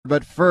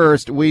But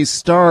first, we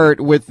start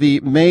with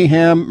the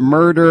mayhem,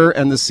 murder,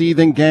 and the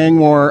seething gang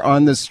war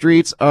on the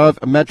streets of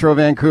Metro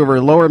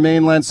Vancouver. Lower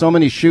Mainland, so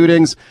many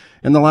shootings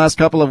in the last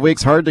couple of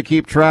weeks, hard to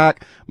keep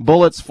track.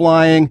 Bullets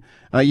flying.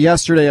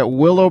 Yesterday at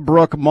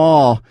Willowbrook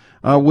Mall,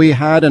 we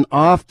had an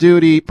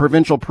off-duty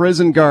provincial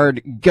prison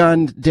guard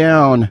gunned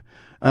down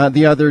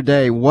the other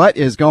day. What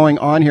is going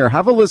on here?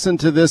 Have a listen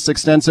to this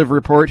extensive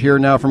report here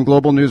now from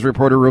Global News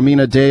reporter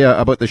Romina Dea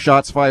about the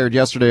shots fired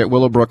yesterday at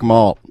Willowbrook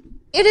Mall.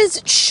 It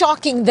is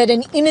shocking that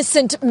an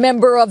innocent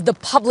member of the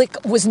public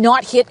was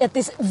not hit at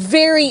this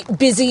very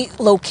busy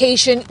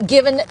location,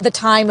 given the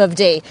time of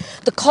day.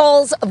 The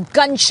calls of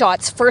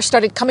gunshots first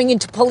started coming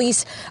into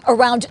police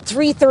around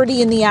 3:30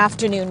 in the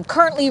afternoon.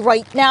 Currently,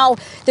 right now,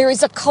 there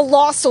is a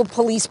colossal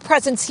police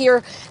presence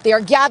here. They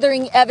are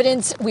gathering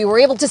evidence. We were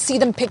able to see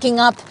them picking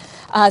up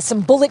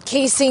some bullet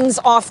casings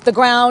off the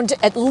ground,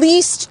 at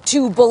least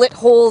 2 bullet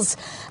holes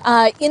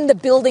in the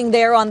building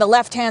there on the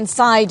left-hand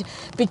side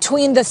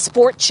between the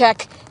Sport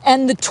Chek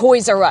and the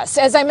Toys R Us.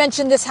 As I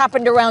mentioned, this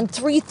happened around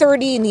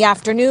 3:30 in the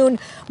afternoon.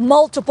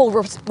 Multiple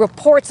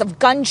reports of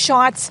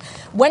gunshots.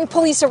 When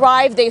police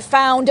arrived, they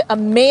found a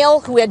male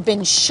who had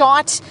been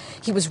shot.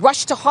 He was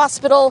rushed to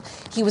hospital.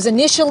 He was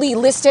initially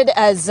listed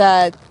as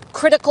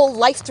critical,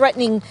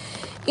 life-threatening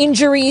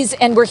injuries,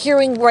 and we're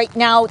hearing right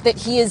now that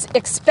he is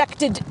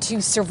expected to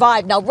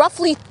survive. Now,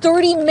 roughly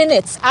 30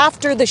 minutes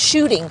after the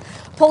shooting,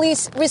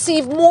 police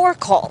received more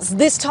calls,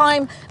 this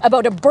time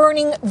about a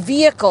burning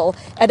vehicle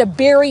at a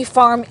berry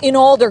farm in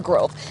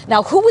Aldergrove.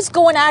 Now, who was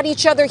going at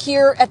each other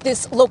here at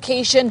this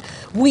location?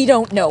 We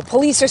don't know.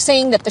 Police are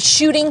saying that the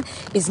shooting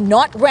is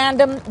not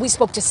random. We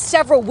spoke to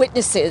several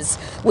witnesses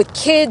with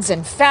kids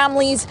and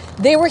families.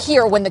 They were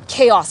here when the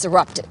chaos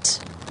erupted.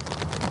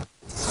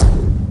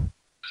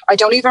 I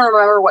don't even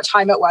remember what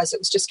time it was. It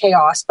was just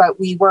chaos. But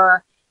we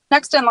were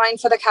next in line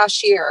for the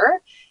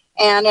cashier,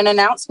 and an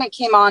announcement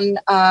came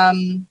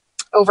on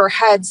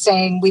overhead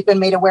saying, we've been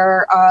made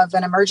aware of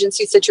an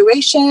emergency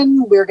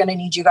situation. We're going to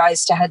need you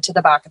guys to head to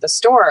the back of the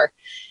store.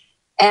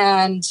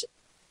 And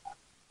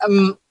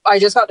I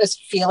just got this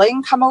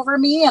feeling come over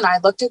me, and I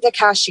looked at the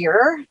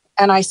cashier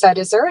and I said,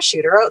 is there a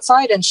shooter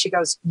outside? And she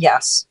goes,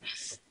 yes,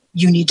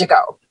 you need to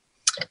go.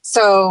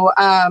 So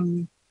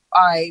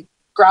I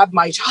grabbed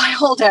my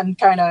child and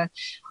kind of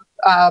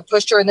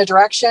pushed her in the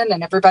direction,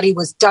 and everybody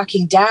was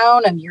ducking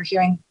down, and you're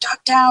hearing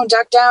duck down,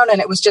 and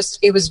it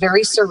was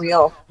very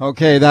surreal.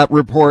 Okay, that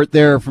report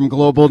there from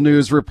Global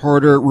News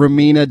reporter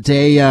Romina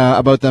Dea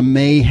about the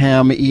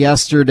mayhem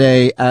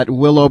yesterday at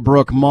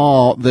Willowbrook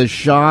Mall, the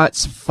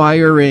shots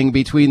firing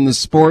between the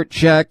Sport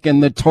Chek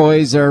and the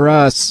Toys R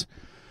Us.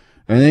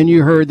 And then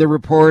you heard the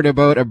report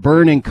about a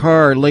burning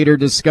car later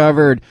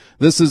discovered.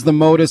 This is the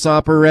modus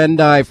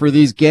operandi for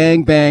these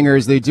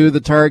gangbangers. They do the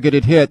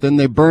targeted hit, then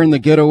they burn the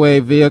getaway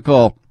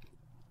vehicle.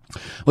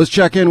 Let's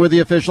check in with the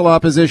official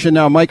opposition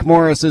now. Mike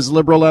Morris is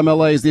Liberal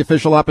MLA. He's the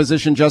official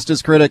opposition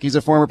justice critic. He's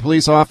a former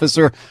police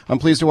officer. I'm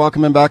pleased to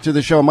welcome him back to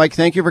the show. Mike,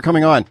 thank you for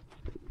coming on.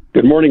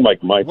 Good morning,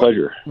 Mike. My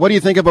pleasure. What do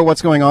you think about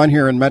what's going on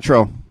here in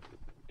Metro?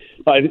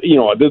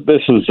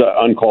 This is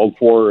uncalled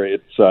for.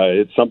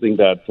 It's something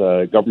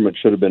that government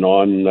should have been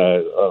on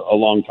a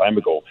long time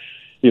ago.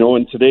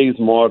 In today's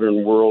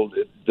modern world,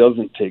 it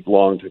doesn't take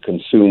long to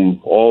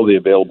consume all the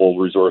available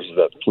resources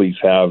that the police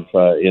have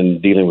in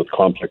dealing with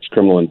complex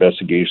criminal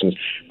investigations,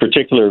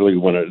 particularly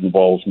when it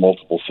involves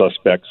multiple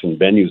suspects and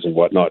venues and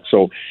whatnot.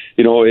 So,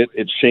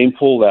 it's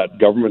shameful that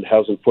government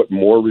hasn't put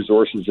more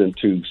resources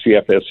into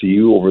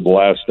CFSCU over the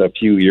last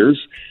few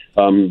years.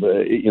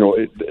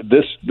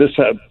 This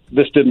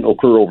didn't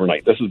occur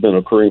overnight. This has been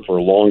occurring for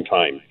a long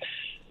time.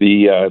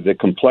 The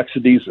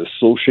complexities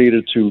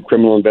associated to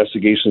criminal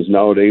investigations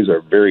nowadays are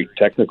very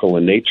technical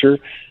in nature.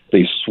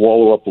 They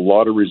swallow up a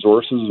lot of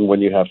resources, and when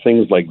you have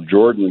things like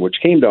Jordan,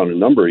 which came down a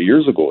number of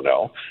years ago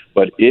now,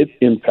 but it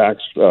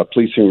impacts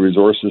policing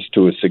resources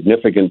to a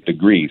significant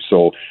degree.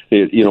 So,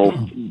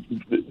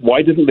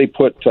 why didn't they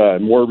put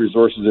more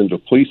resources into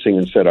policing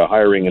instead of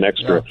hiring an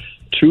extra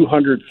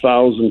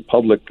 200,000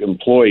 public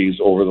employees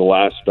over the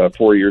last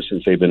 4 years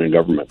since they've been in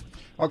government?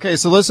 Okay,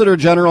 Solicitor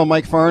General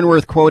Mike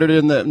Farnworth quoted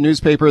in the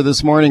newspaper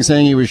this morning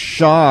saying he was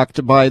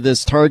shocked by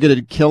this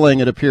targeted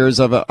killing, it appears,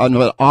 of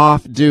an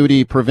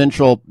off-duty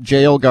provincial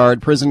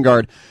prison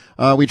guard.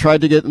 We tried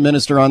to get the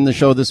minister on the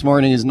show this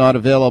morning. He's not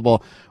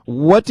available.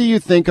 What do you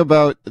think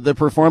about the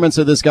performance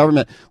of this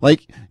government?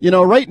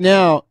 Right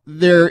now,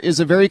 there is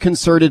a very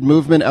concerted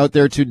movement out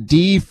there to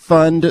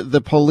defund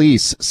the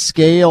police,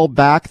 scale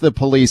back the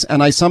police.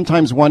 And I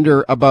sometimes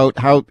wonder about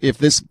how, if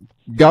this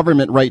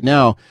government right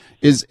now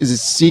is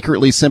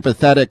secretly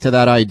sympathetic to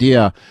that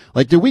idea.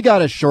 Do we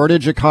got a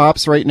shortage of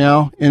cops right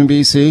now in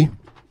BC?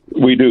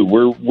 We do.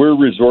 We're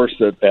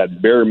resourced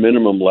at bare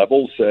minimum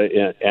levels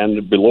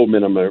and below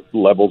minimum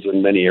levels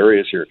in many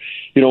areas here.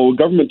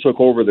 Government took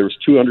over. There was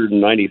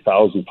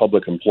 290,000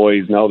 public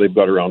employees. Now they've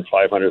got around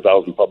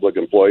 500,000 public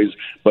employees,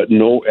 but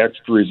no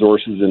extra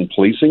resources in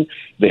policing.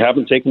 They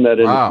haven't taken that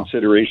into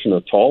consideration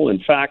at all. In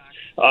fact,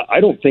 I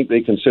don't think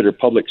they consider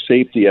public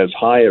safety as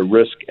high a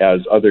risk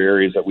as other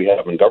areas that we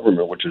have in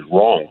government, which is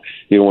wrong.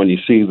 When you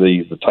see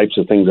the types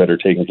of things that are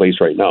taking place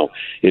right now,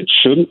 it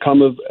shouldn't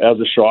come as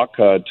a shock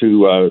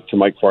to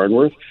Mike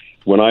Farnworth.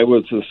 When I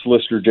was the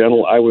Solicitor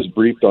General, I was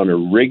briefed on a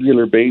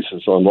regular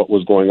basis on what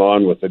was going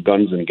on with the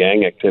guns and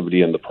gang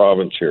activity in the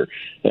province here.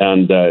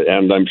 And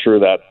I'm sure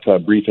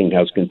that briefing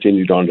has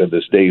continued on to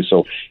this day.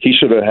 So he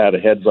should have had a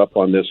heads up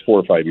on this 4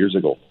 or 5 years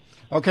ago.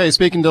 Okay,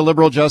 speaking to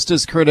Liberal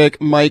Justice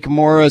critic Mike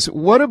Morris,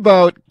 what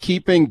about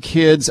keeping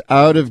kids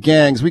out of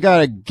gangs? We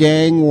got a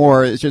gang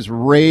war. It's just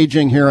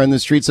raging here on the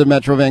streets of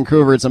Metro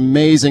Vancouver. It's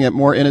amazing that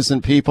more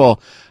innocent people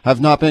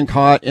have not been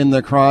caught in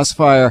the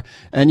crossfire.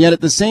 And yet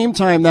at the same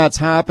time that's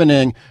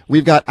happening,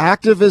 we've got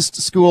activist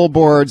school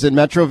boards in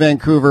Metro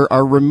Vancouver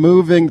are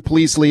removing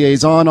police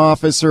liaison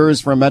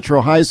officers from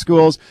Metro high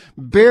schools.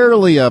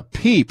 Barely a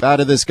peep out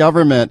of this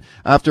government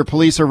after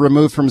police are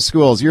removed from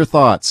schools. Your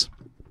thoughts?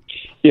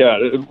 Yeah,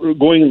 we're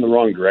going in the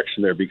wrong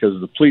direction there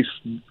because the police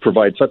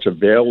provide such a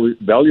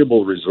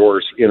valuable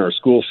resource in our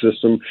school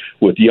system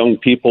with young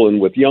people and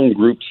with young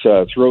groups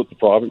throughout the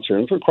province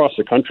and across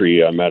the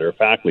country, matter of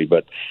factly.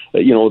 But,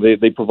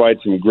 they provide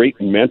some great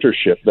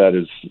mentorship that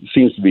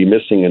seems to be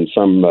missing in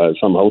some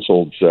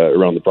households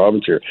around the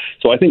province here.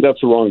 So I think that's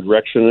the wrong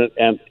direction.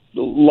 And a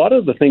lot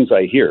of the things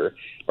I hear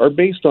are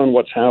based on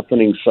what's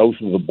happening south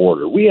of the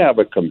border. We have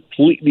a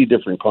completely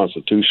different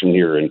constitution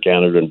here in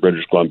Canada and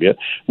British Columbia.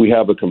 We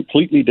have a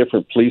completely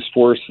different police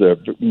force. The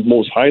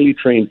most highly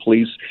trained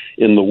police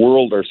in the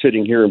world are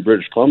sitting here in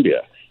British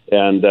Columbia.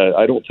 And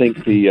I don't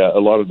think a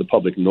lot of the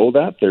public know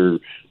that.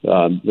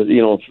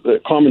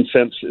 Common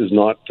sense is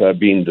not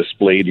being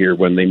displayed here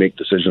when they make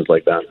decisions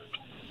like that.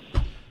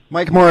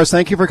 Mike Morris,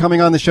 thank you for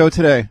coming on the show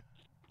today.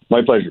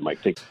 My pleasure, Mike.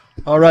 Thanks.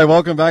 All right,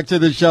 welcome back to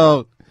the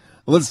show.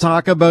 Let's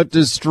talk about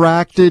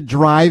distracted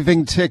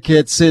driving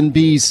tickets in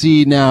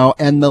BC now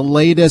and the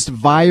latest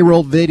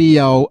viral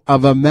video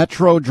of a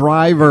Metro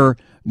driver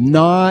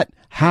not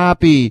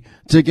happy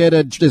to get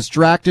a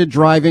distracted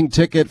driving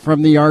ticket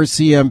from the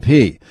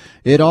RCMP.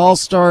 It all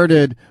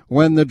started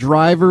when the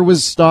driver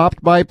was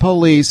stopped by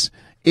police,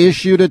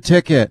 issued a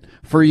ticket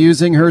for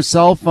using her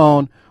cell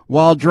phone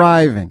while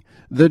driving.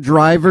 The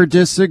driver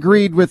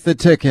disagreed with the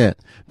ticket,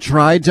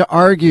 tried to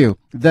argue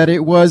that it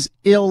was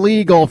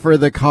illegal for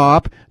the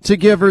cop to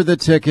give her the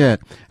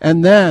ticket,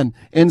 and then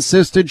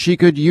insisted she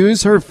could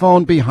use her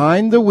phone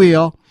behind the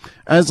wheel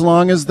as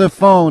long as the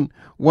phone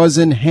was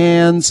in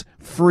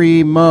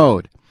hands-free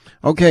mode.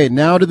 Okay,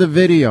 now to the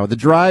video. The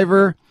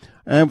driver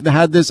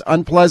had this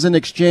unpleasant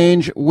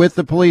exchange with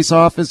the police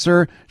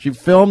officer. She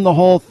filmed the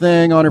whole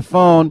thing on her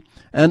phone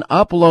and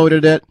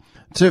uploaded it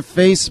to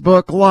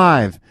Facebook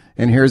Live.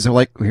 And here's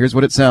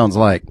what it sounds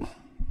like.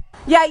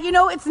 Yeah,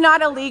 it's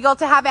not illegal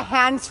to have a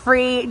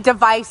hands-free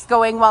device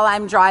going while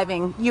I'm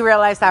driving. You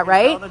realize that,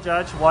 right? Tell the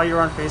judge why you're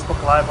on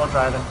Facebook Live while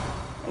driving.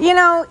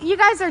 You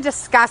guys are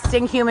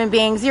disgusting human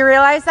beings. You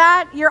realize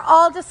that? You're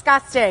all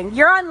disgusting.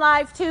 You're on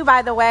live too,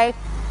 by the way.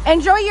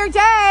 Enjoy your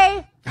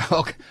day.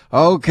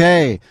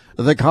 Okay.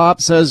 The cop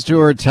says to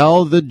her,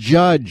 tell the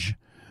judge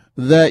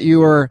that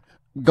you are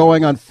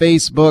going on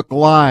Facebook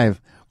Live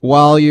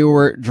while you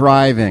were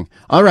driving.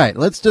 All right,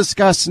 let's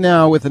discuss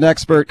now with an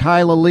expert.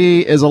 Kyla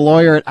Lee is a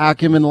lawyer at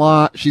Acumen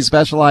Law. She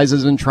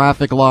specializes in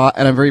traffic law,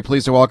 and I'm very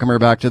pleased to welcome her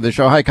back to the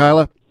show. Hi,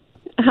 Kyla.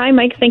 Hi,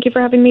 Mike. Thank you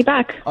for having me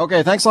back.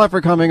 Okay, thanks a lot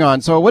for coming on.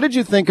 So what did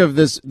you think of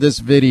this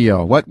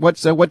video?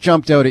 What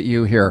jumped out at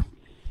you here?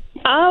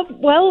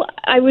 Well,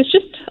 I was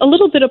just a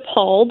little bit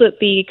appalled at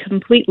the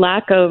complete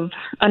lack of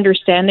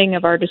understanding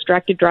of our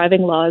distracted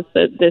driving laws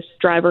that this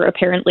driver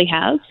apparently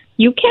has.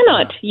 You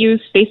cannot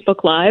use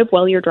Facebook Live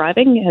while you're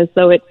driving, as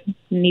though it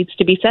needs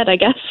to be said, I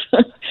guess.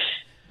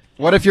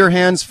 What if you're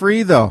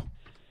hands-free, though?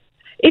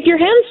 If you're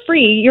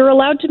hands-free, you're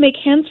allowed to make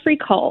hands-free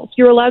calls.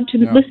 You're allowed to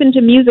listen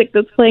to music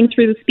that's playing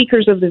through the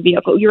speakers of the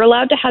vehicle. You're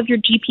allowed to have your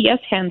GPS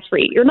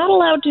hands-free. You're not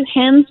allowed to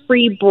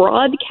hands-free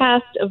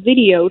broadcast a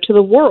video to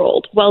the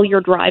world while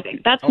you're driving.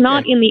 That's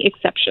not in the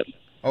exception.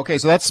 Okay,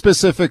 so that's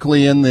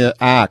specifically in the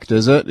act,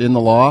 is it, in the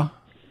law?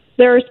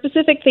 There are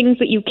specific things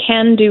that you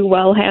can do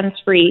while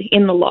hands-free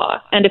in the law.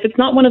 And if it's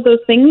not one of those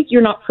things,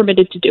 you're not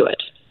permitted to do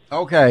it.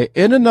 Okay,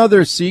 in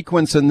another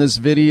sequence in this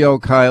video,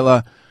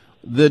 Kyla,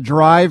 the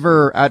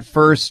driver at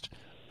first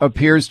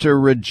appears to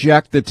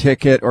reject the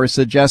ticket or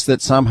suggest that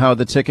somehow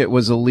the ticket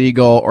was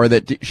illegal or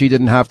that she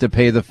didn't have to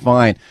pay the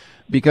fine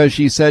because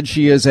she said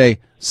she is a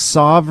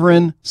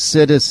sovereign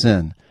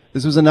citizen.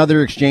 This was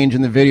another exchange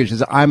in the video. She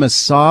says, I'm a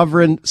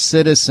sovereign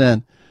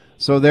citizen,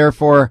 so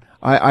therefore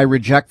I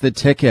reject the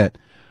ticket.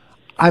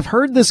 I've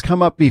heard this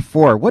come up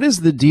before. What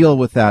is the deal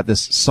with that,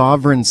 this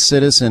sovereign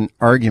citizen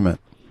argument?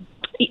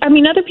 I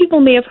mean, other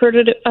people may have heard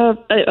of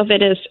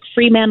it as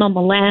free man on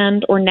the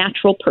land or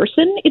natural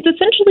person. It's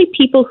essentially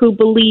people who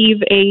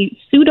believe a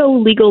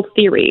pseudo-legal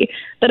theory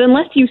that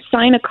unless you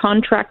sign a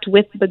contract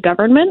with the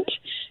government,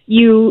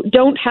 you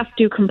don't have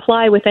to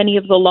comply with any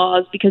of the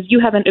laws because you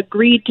haven't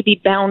agreed to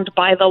be bound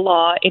by the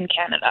law in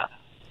Canada.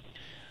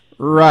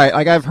 Right.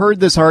 Like I've heard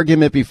this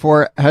argument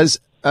before. Has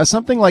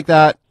something like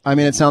that I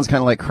mean, it sounds kind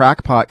of like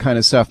crackpot kind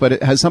of stuff,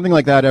 but has something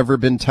like that ever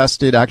been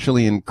tested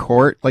actually in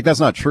court? Like, that's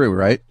not true,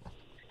 right?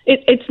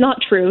 It's not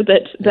true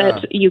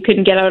that you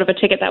can get out of a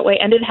ticket that way,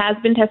 and it has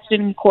been tested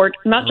in court,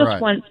 not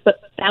just once, but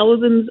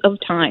thousands of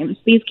times.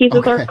 These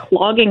cases are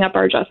clogging up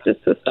our justice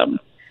system.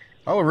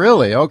 Oh,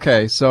 really?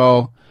 Okay,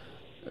 so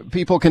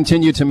people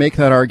continue to make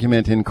that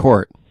argument in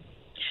court.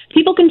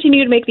 People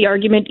continue to make the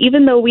argument,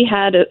 even though we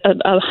had a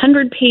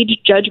 100-page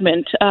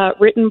judgment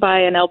written by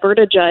an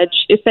Alberta judge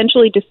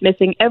essentially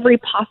dismissing every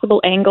possible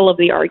angle of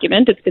the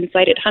argument. It's been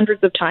cited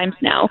hundreds of times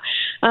now.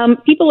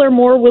 People are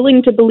more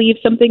willing to believe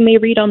something they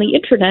read on the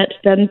internet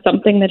than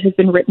something that has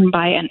been written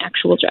by an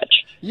actual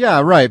judge.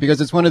 Yeah, right, because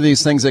it's one of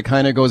these things that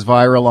kind of goes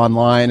viral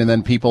online, and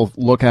then people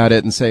look at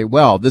it and say,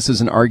 well, this is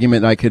an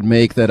argument I could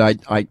make that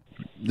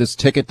this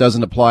ticket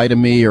doesn't apply to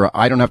me, or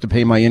I don't have to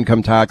pay my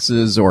income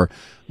taxes, or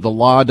the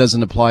law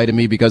doesn't apply to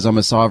me because I'm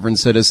a sovereign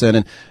citizen.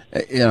 And,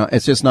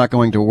 it's just not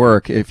going to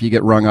work if you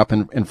get rung up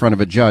in front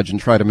of a judge and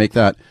try to make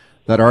that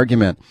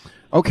argument.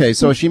 Okay,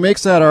 so she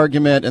makes that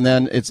argument, and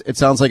then it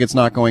sounds like it's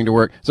not going to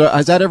work. So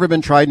has that ever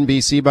been tried in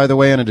BC, by the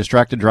way, on a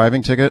distracted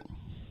driving ticket?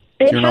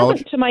 It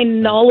hasn't, to my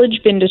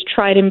knowledge, been just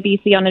tried in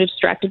BC on a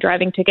distracted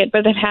driving ticket,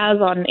 but it has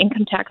on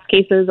income tax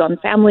cases, on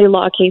family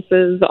law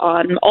cases,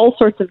 on all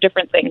sorts of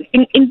different things.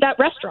 In that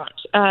restaurant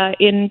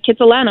in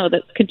Kitsilano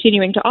that's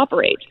continuing to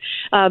operate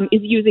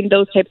is using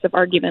those types of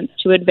arguments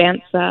to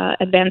advance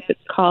its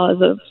cause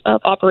of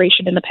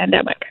operation in the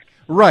pandemic.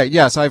 Right.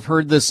 Yes, I've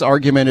heard this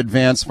argument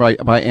advanced by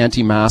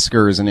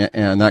anti-maskers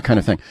and that kind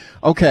of thing.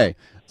 Okay.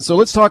 So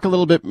let's talk a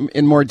little bit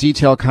in more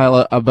detail,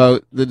 Kyla,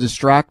 about the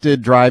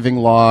distracted driving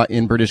law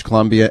in British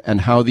Columbia and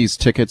how these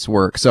tickets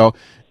work. So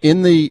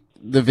in the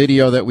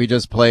video that we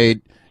just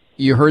played,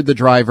 you heard the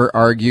driver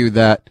argue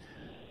that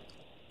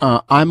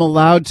I'm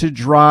allowed to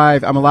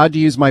drive, I'm allowed to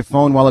use my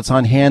phone while it's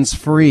on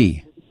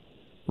hands-free,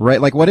 right?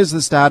 Like, what is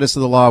the status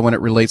of the law when it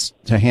relates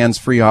to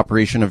hands-free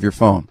operation of your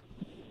phone?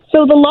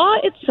 So the law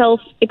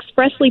itself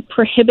expressly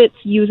prohibits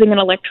using an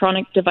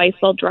electronic device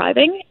while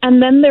driving,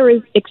 and then there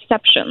is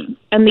exceptions.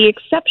 And the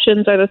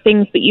exceptions are the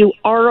things that you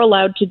are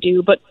allowed to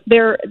do, but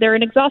they're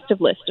an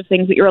exhaustive list of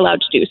things that you're allowed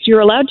to do. So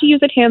you're allowed to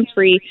use it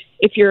hands-free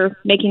if you're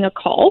making a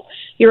call.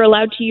 You're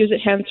allowed to use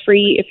it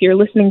hands-free if you're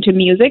listening to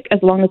music, as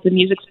long as the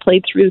music's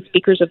played through the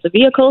speakers of the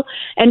vehicle.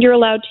 And you're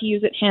allowed to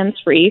use it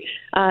hands-free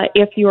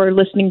if you're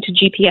listening to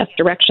GPS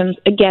directions,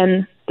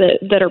 again,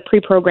 that are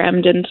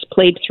pre-programmed and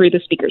played through the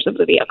speakers of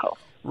the vehicle.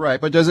 Right,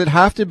 but does it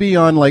have to be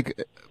on,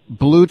 like,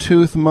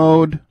 Bluetooth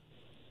mode?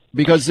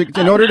 Because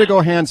in order to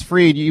go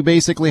hands-free, you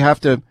basically have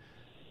to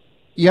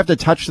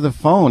touch the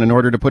phone in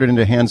order to put it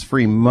into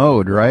hands-free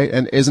mode, right?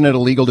 And isn't it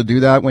illegal to do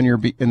that when you're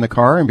in the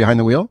car and behind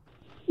the wheel?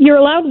 You're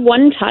allowed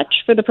one touch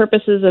for the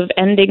purposes of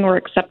ending or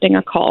accepting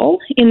a call.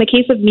 In the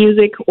case of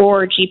music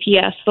or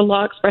GPS, the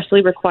law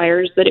expressly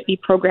requires that it be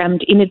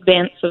programmed in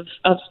advance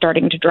of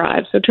starting to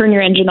drive. So turn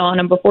your engine on,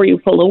 and before you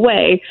pull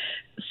away,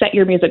 set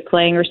your music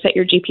playing or set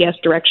your GPS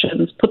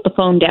directions, put the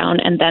phone down,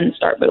 and then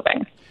start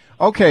moving.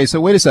 Okay, so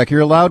wait a sec.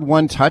 You're allowed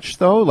one touch,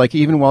 though? Like,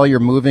 even while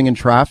you're moving in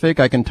traffic,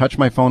 I can touch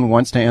my phone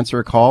once to answer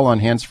a call on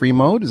hands-free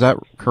mode? Is that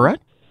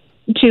correct?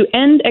 To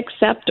end,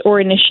 accept,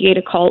 or initiate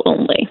a call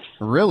only.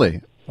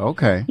 Really?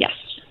 Okay. Yes.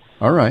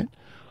 All right.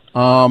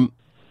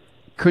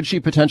 Could she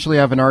potentially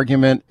have an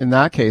argument in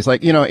that case?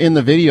 Like, in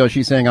the video,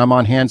 she's saying, I'm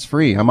on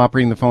hands-free. I'm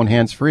operating the phone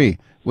hands-free.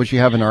 Would she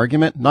have an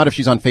argument? Not if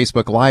she's on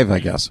Facebook Live, I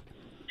guess.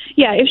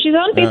 Yeah, if she's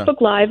on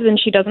Facebook Live, then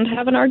she doesn't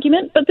have an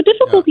argument. But the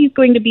difficulty is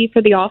going to be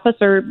for the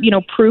officer,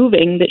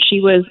 proving that she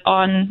was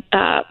on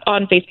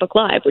Facebook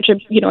Live, which,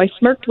 I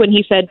smirked when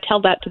he said,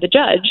 tell that to the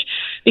judge,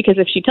 because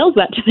if she tells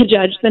that to the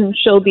judge, then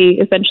she'll be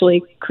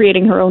essentially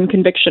creating her own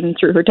conviction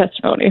through her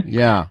testimony.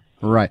 Yeah,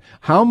 right.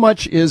 How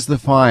much is the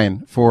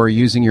fine for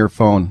using your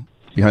phone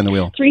behind the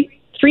wheel?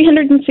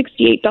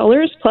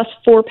 $368 plus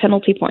 4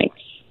 penalty points.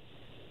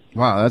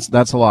 Wow,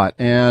 that's a lot.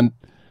 And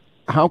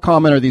how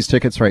common are these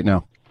tickets right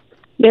now?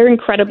 They're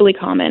incredibly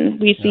common.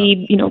 We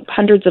see,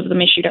 hundreds of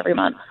them issued every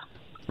month.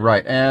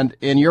 Right. And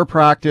in your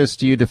practice,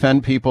 do you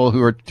defend people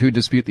who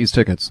dispute these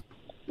tickets?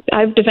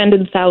 I've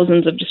defended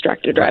thousands of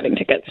distracted driving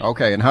tickets.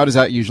 Okay. And how does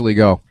that usually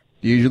go?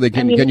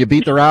 Can you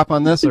beat the rap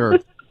on this, or?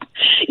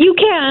 You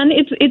can.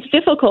 It's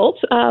difficult,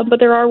 but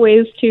there are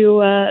ways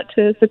to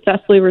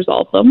successfully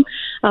resolve them.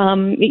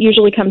 It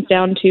usually comes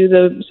down to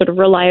the sort of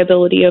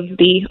reliability of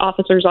the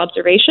officer's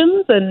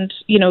observations and,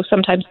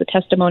 sometimes the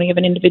testimony of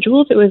an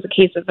individual if it was a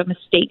case of a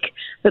mistake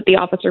that the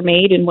officer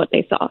made in what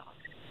they saw.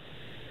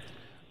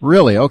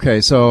 Really?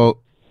 Okay. So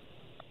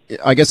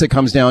I guess it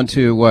comes down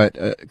to what?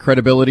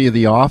 Credibility of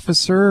the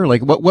officer?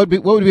 Like what would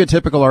be a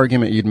typical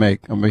argument you'd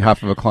make on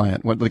behalf of a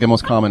client? What, like the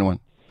most common one?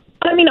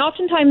 I mean,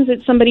 oftentimes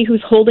it's somebody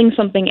who's holding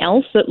something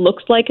else that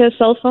looks like a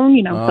cell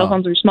phone. Cell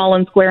phones are small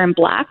and square and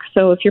black.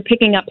 So if you're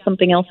picking up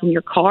something else in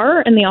your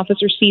car and the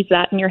officer sees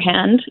that in your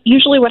hand,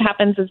 usually what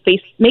happens is they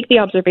make the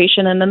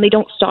observation and then they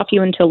don't stop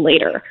you until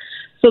later.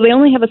 So they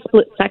only have a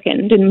split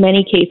second in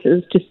many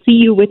cases to see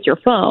you with your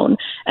phone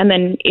and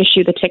then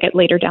issue the ticket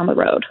later down the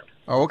road.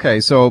 Oh, okay.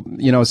 So,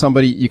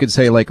 somebody, you could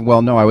say like,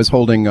 well, no, I was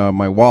holding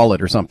my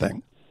wallet or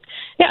something.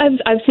 Yeah,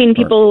 I've seen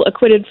people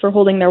acquitted for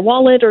holding their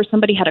wallet, or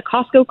somebody had a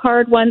Costco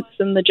card once,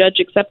 and the judge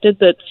accepted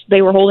that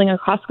they were holding a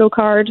Costco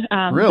card.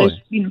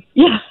 Really?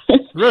 Yeah.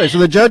 Really? So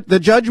the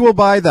judge will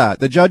buy that.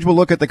 The judge will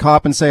look at the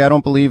cop and say, I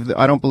don't believe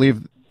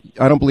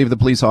the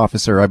police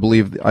officer. I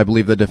believe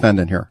the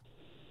defendant here.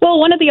 Well,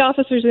 one of the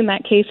officers in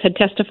that case had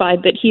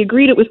testified that he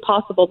agreed it was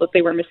possible that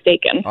they were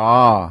mistaken.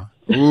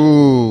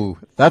 Ooh,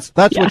 that's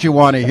what you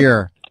want to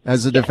hear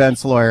as a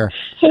defense lawyer.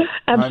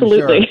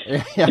 Absolutely.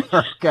 Sure.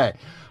 Yeah.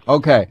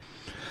 Okay.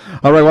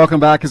 All right, welcome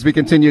back as we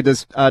continue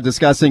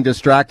discussing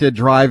distracted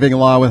driving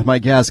law with my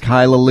guest,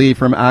 Kyla Lee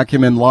from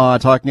Acumen Law,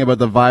 talking about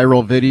the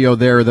viral video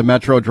there, the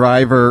Metro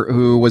driver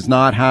who was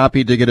not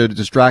happy to get a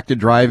distracted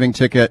driving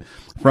ticket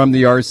from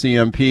the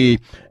RCMP.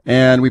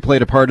 And we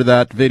played a part of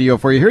that video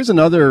for you. Here's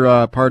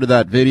another part of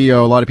that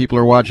video. A lot of people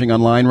are watching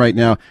online right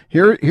now.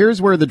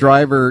 Here's where the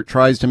driver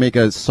tries to make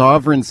a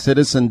sovereign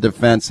citizen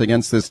defense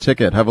against this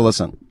ticket. Have a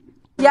listen.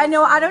 Yeah,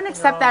 no, I don't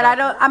accept that.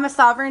 I'm a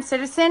sovereign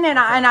citizen, and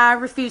I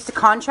refuse to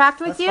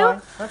contract with you.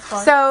 That's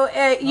fine. So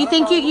you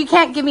think you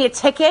can't give me a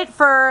ticket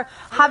for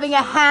having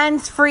a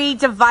hands-free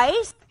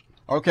device?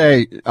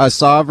 Okay, a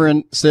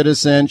sovereign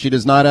citizen. She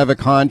does not have a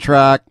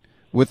contract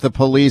with the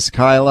police,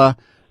 Kyla.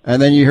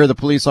 And then you hear the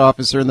police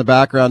officer in the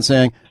background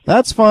saying,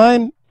 "That's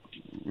fine.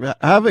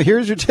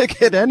 Here's your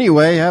ticket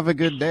anyway. Have a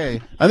good day."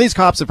 And these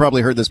cops have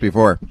probably heard this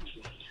before.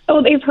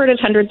 Oh, they've heard it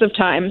hundreds of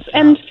times.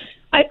 And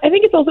I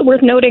think it's also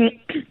worth noting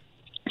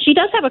she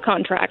does have a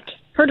contract.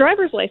 Her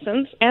driver's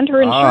license and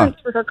her insurance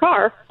for her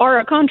car are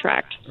a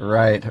contract.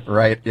 Right.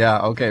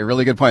 Yeah, okay,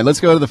 really good point. Let's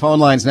go to the phone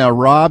lines now.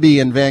 Robbie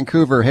in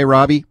Vancouver. Hey,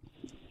 Robbie.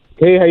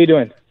 Hey, how you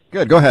doing?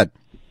 Good, go ahead.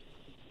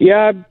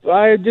 Yeah,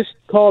 I just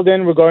called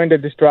in regarding the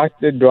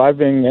distracted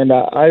driving, and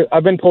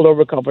I've been pulled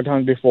over a couple of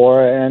times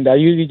before, and I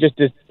usually just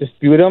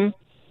dispute them.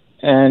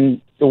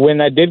 And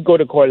when I did go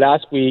to court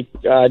last week,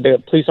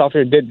 the police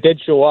officer did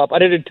show up. I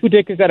did 2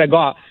 tickets that I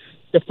got.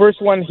 The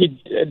first one,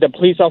 the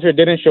police officer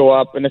didn't show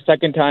up, and the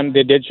second time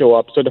they did show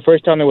up. So the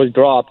first time it was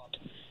dropped,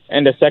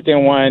 and the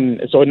second one,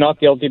 so not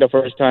guilty the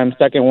first time.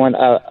 Second one,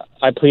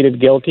 I pleaded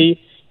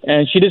guilty,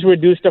 and she just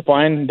reduced the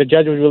fine. The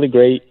judge was really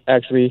great,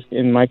 actually,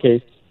 in my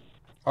case.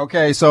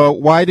 Okay, so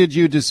why did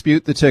you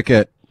dispute the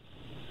ticket?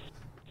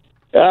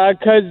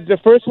 Because the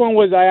first one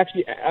was I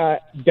actually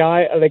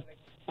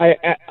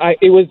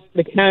it was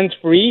like hands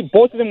free.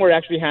 Both of them were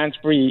actually hands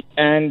free,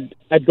 and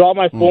I dropped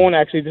my phone.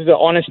 Actually, this is an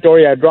honest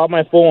story. I dropped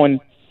my phone,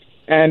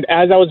 and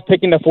as I was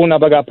picking the phone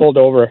up, I got pulled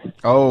over.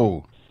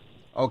 Oh,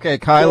 okay,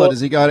 Kyla.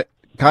 Does he got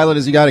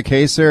a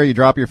case there? You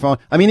drop your phone.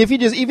 I mean,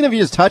 even if you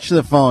just touch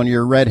the phone,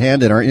 you're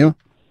red-handed, aren't you?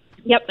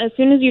 Yep. As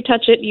soon as you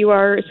touch it, you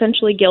are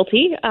essentially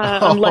guilty,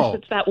 unless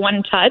it's that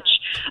one touch.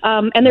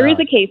 And there is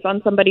a case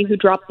on somebody who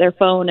dropped their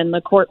phone, and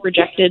the court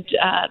rejected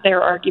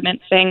their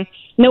argument, saying,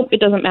 nope, it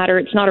doesn't matter.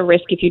 It's not a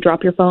risk if you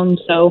drop your phone.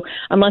 So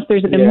unless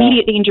there's an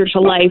immediate danger to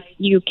life,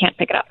 you can't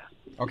pick it up.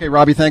 Okay,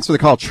 Robbie, thanks for the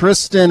call.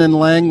 Tristan in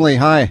Langley.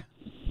 Hi.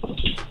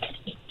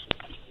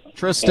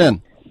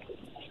 Tristan.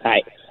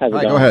 Hi. How's it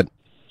going? Go ahead.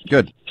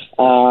 Good.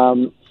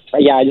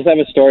 Yeah, I just have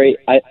a story.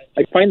 I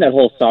find that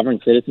whole sovereign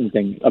citizen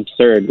thing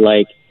absurd.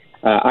 Like,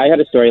 I had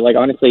a story, like,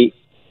 honestly,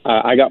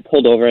 I got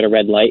pulled over at a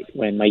red light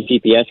when my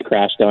GPS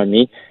crashed on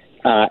me,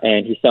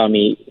 and he saw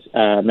me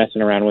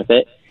messing around with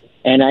it.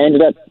 And I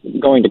ended up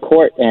going to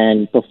court,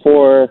 and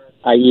before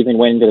I even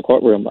went into the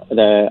courtroom,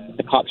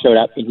 the cop showed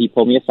up, and he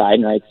pulled me aside,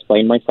 and I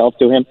explained myself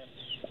to him.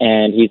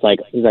 And he's like,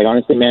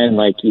 honestly, man,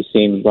 like, you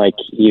seem like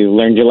you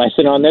learned your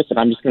lesson on this, and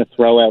I'm just going to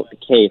throw out the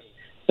case.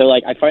 So,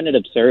 like, I find it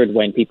absurd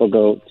when people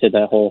go to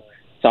the whole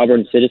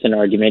sovereign citizen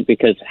argument,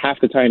 because half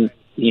the time,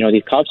 you know,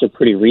 these cops are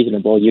pretty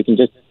reasonable. You can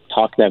just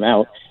talk them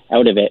out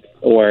of it,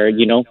 or,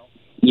 you know,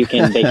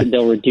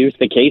 they'll reduce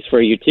the case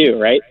for you too,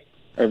 right?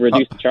 Or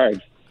reduce the charge.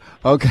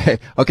 Okay.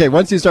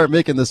 Once you start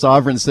making the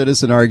sovereign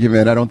citizen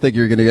argument, I don't think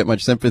you're going to get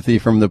much sympathy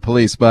from the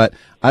police. But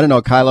I don't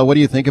know, Kyla, what do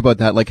you think about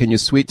that? Like, can you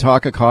sweet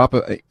talk a cop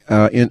out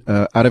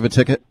of a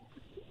ticket?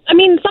 I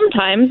mean,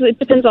 sometimes it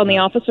depends on the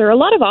officer. A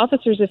lot of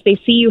officers, if they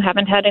see you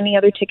haven't had any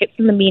other tickets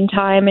in the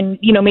meantime, and,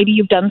 you know, maybe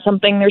you've done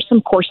something, there's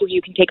some courses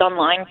you can take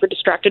online for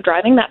distracted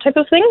driving, that type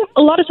of thing.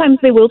 A lot of times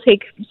they will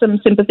take some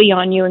sympathy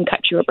on you and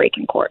cut you a break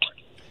in court.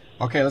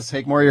 Okay, let's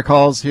take more of your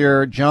calls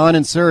here. John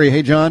in Surrey.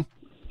 Hey, John.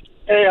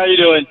 Hey, how you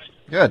doing?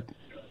 Good.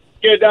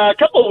 Good. A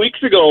couple of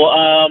weeks ago,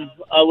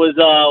 I was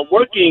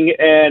working,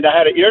 and I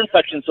had an ear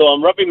infection, so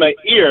I'm rubbing my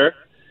ear,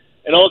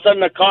 and all of a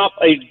sudden a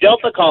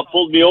Delta cop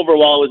pulled me over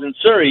while I was in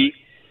Surrey.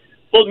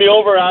 Pulled me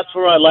over, asked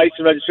for my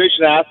license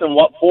registration. I asked him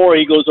what for.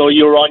 He goes, "Oh,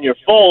 you were on your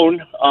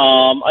phone."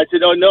 I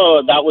said, "Oh,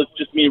 no, that was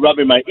just me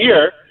rubbing my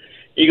ear."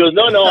 He goes,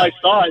 No, I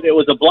saw it. It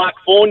was a black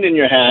phone in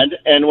your hand.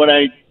 And when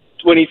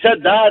he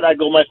said that, I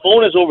go, "My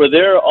phone is over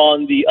there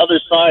on the other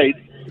side.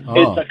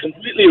 It's a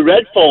completely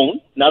red phone,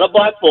 not a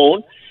black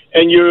phone.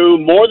 And you're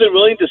more than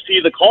willing to see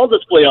the call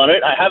display on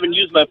it. I haven't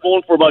used my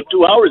phone for about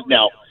 2 hours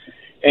now."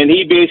 And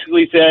he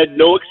basically said,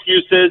 "No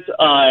excuses.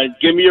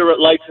 Give me your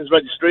license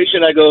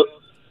registration." I go,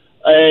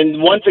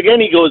 and once again,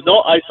 he goes,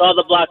 "No, I saw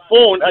the black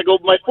phone." I go,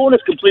 "My phone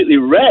is completely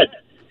red."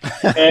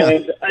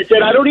 And I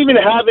said, I don't even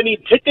have any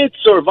tickets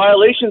or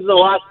violations in the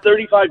last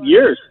 35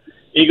 years.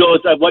 He goes,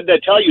 what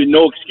did I tell you?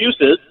 No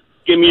excuses.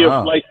 Give me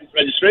your license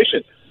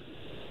registration.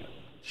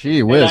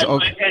 Gee whiz.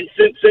 And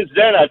since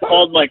then, I've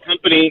called my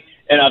company,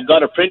 and I've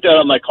got a printout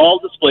on my call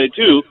display,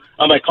 too,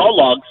 on my call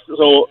logs.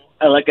 So,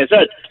 like I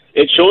said,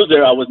 it shows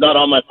there I was not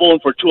on my phone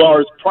for 2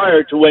 hours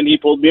prior to when he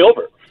pulled me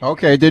over.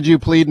 Okay. Did you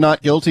plead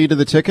not guilty to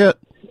the ticket?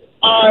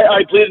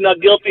 I pleaded not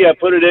guilty. I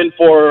put it in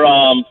for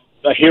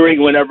a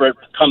hearing whenever it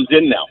comes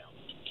in now.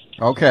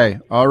 Okay.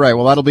 All right.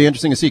 Well, that'll be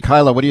interesting to see.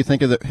 Kyla, what do you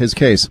think of his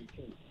case?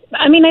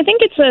 I mean, I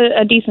think it's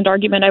a decent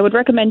argument. I would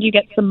recommend you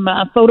get some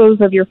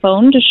photos of your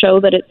phone to show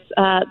that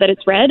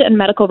it's red, and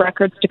medical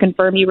records to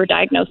confirm you were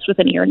diagnosed with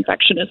an ear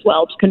infection as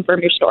well, to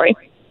confirm your story.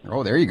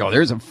 Oh, there you go.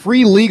 There's a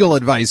free legal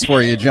advice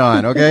for you,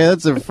 John. Okay,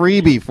 that's a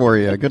freebie for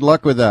you. Good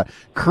luck with that.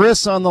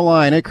 Chris on the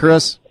line. Hey,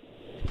 Chris.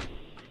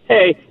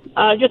 Hey,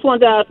 I just wanted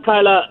to ask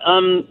Kyla,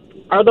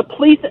 are the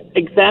police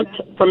exempt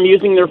from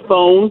using their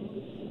phone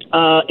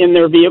in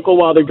their vehicle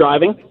while they're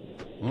driving?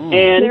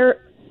 And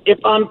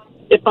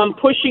if I'm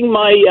pushing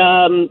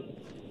my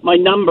my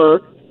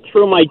number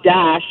through my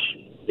dash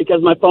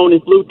because my phone is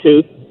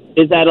Bluetooth,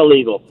 is that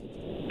illegal?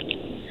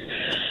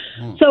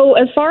 So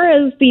as far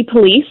as the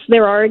police,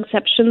 there are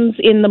exceptions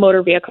in the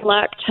Motor Vehicle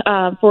Act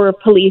for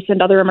police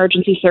and other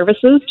emergency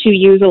services to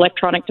use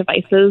electronic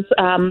devices.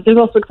 There's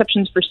also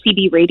exceptions for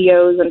CB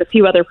radios and a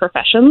few other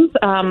professions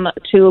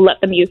to let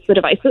them use the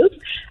devices.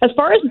 As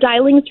far as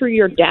dialing through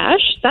your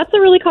dash, that's a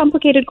really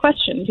complicated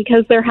question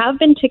because there have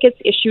been tickets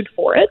issued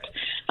for it,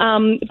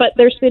 but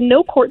there's been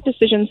no court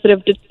decisions that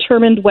have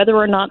determined whether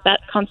or not that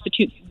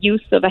constitutes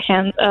use of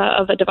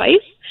a device.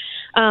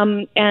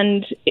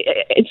 And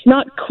it's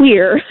not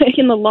clear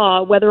in the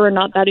law whether or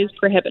not that is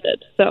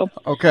prohibited. So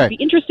okay. I'd be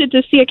interested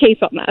to see a case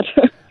on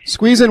that.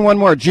 Squeeze in one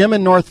more. Jim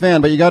in North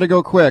Van, but you got to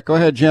go quick. Go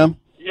ahead, Jim.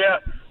 Yeah.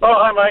 Oh,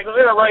 hi, Mike. I was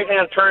in a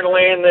right-hand turn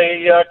lane.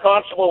 The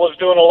constable was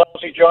doing a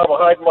lousy job of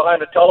hiding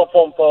behind a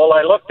telephone pole.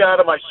 I looked at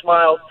him. I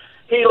smiled.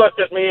 He looked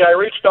at me. I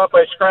reached up.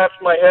 I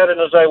scratched my head, and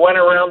as I went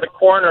around the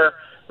corner,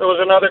 there was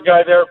another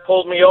guy there who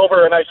pulled me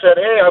over, and I said,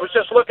 hey, I was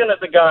just looking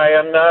at the guy,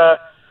 and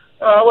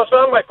I was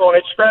on my phone.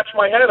 It scratched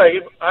my head.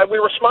 We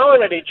were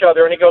smiling at each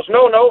other, and he goes,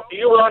 no,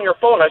 you were on your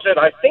phone. I said,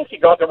 I think you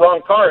got the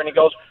wrong car. And he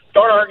goes,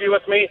 don't argue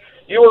with me.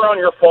 You were on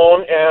your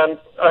phone, and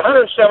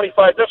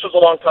 $175, this was a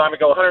long time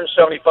ago,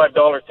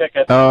 $175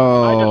 ticket.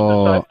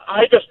 Oh.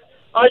 I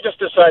just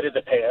decided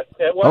to pay it.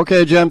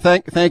 Okay, Jim,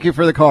 thank you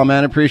for the call,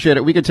 man. Appreciate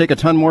it. We could take a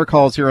ton more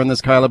calls here on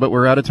this, Kyla, but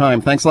we're out of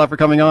time. Thanks a lot for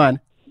coming on.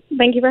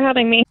 Thank you for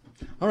having me.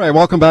 All right,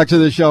 welcome back to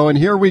the show. And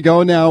here we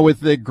go now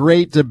with the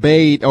great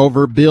debate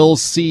over Bill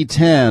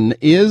C-10.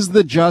 Is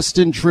the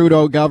Justin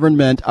Trudeau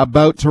government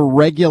about to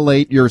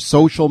regulate your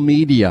social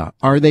media?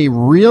 Are they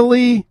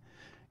really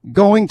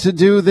going to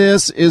do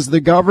this? Is the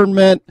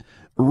government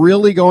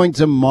really going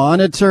to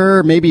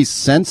monitor, maybe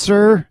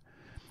censor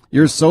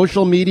your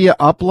social media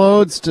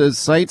uploads to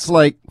sites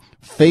like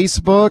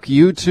Facebook,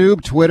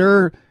 YouTube,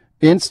 Twitter,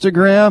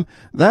 Instagram?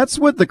 That's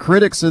what the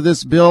critics of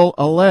this bill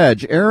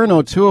allege. Aaron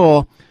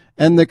O'Toole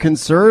and the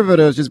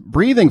Conservatives just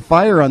breathing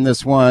fire on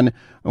this one,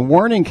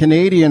 warning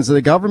Canadians that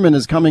the government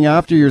is coming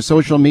after your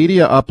social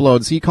media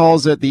uploads. He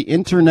calls it the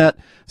Internet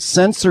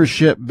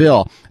Censorship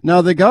Bill.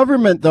 Now, the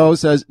government, though,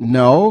 says,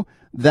 no,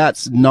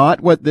 that's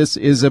not what this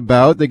is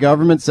about. The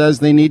government says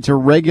they need to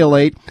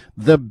regulate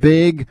the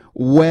big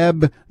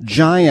web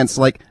giants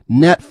like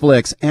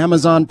Netflix,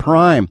 Amazon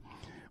Prime.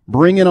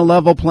 Bring in a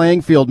level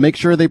playing field. Make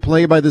sure they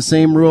play by the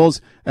same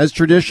rules as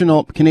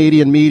traditional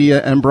Canadian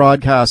media and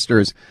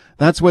broadcasters.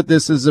 That's what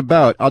this is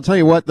about. I'll tell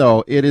you what,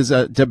 though, it is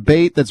a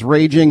debate that's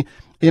raging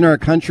in our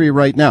country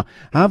right now.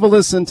 Have a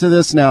listen to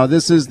this now.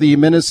 This is the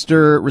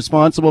minister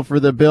responsible for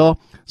the bill,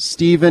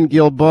 Stephen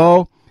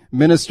Guilbeault,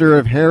 Minister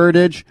of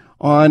Heritage,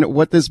 on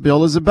what this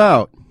bill is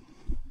about.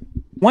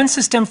 One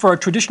system for our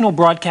traditional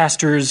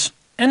broadcasters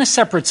and a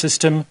separate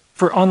system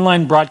for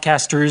online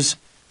broadcasters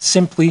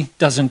simply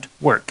doesn't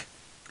work.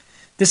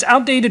 This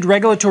outdated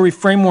regulatory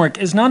framework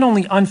is not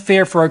only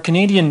unfair for our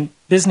Canadian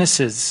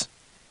businesses,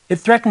 it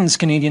threatens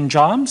Canadian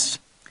jobs,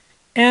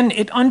 and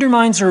it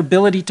undermines our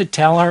ability to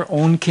tell our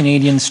own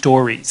Canadian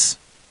stories.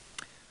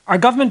 Our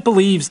government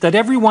believes that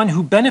everyone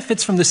who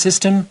benefits from the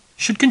system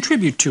should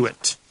contribute to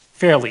it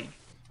fairly.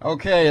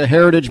 Okay, the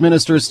Heritage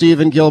Minister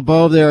Stephen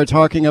Guilbeault there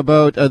talking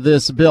about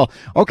this bill.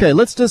 Okay,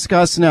 let's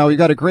discuss now. We've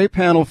got a great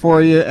panel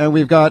for you, and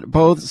we've got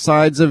both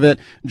sides of it.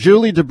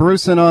 Julie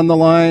DeBrusen on the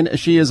line.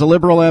 She is a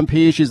Liberal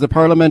MP. She's the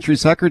Parliamentary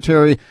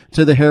Secretary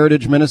to the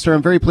Heritage Minister.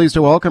 I'm very pleased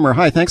to welcome her.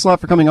 Hi, thanks a lot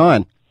for coming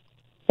on.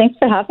 Thanks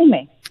for having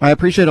me. I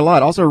appreciate it a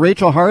lot. Also,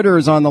 Rachel Harder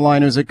is on the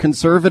line, who's a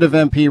Conservative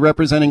MP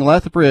representing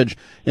Lethbridge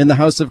in the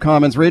House of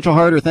Commons. Rachel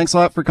Harder, thanks a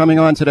lot for coming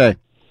on today.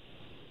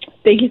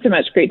 Thank you so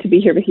much. Great to be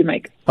here with you,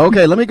 Mike.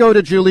 Okay, let me go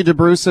to Julie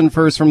DeBrusen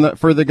first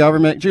for the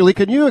government. Julie,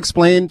 can you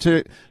explain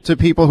to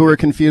people who are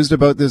confused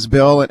about this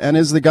bill, and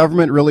is the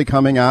government really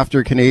coming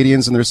after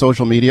Canadians and their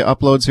social media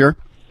uploads here?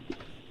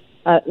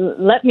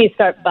 Let me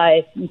start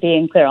by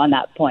being clear on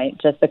that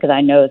point, just because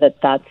I know that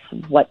that's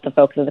what the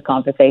focus of the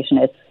conversation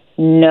is.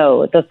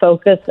 No, the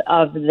focus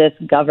of this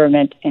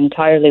government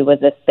entirely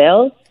with this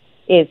bill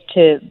is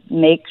to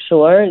make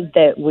sure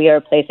that we are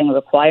placing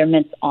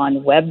requirements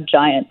on web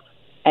giants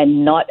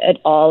and not at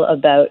all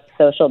about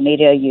social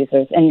media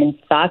users. And in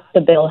fact,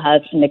 the bill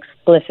has an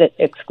explicit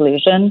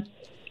exclusion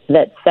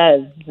that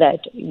says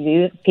that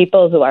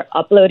people who are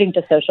uploading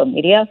to social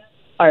media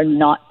are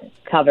not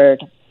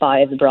covered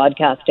by the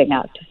Broadcasting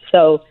Act.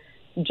 So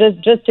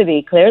just to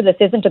be clear, this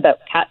isn't about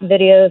cat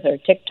videos or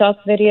TikTok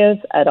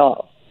videos at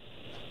all.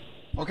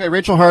 Okay,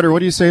 Rachel Harder, what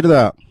do you say to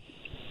that?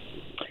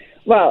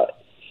 Well,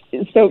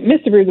 so Ms.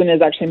 DeBruzen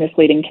is actually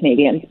misleading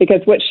Canadians,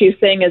 because what she's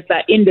saying is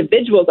that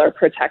individuals are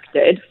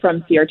protected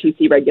from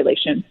CRTC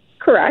regulation.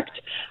 Correct.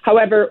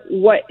 However,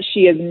 what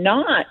she is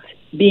not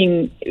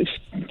being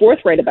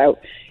forthright about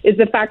is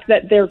the fact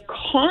that their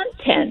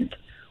content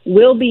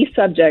will be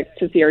subject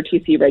to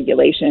CRTC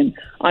regulation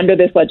under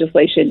this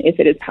legislation if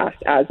it is passed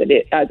as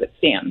it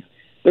stands.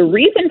 The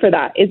reason for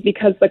that is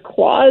because the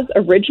clause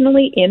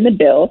originally in the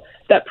bill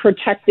that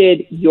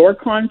protected your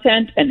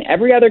content and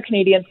every other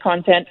Canadian's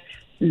content,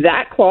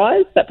 that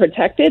clause that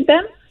protected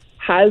them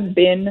has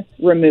been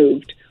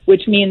removed,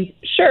 which means,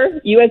 sure,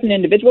 you as an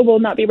individual will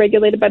not be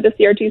regulated by the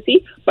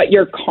CRTC, but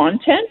your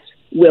content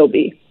will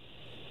be.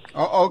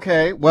 Oh,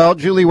 okay. Well,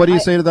 Julie, what do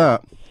you say to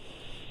that?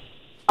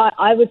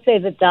 I would say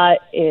that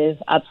is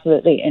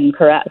absolutely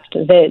incorrect.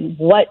 That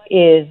what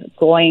is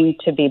going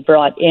to be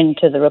brought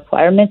into the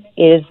requirements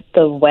is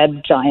the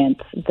web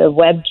giants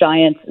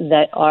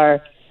that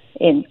are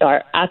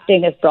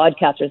acting as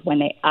broadcasters. When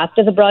they act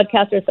as a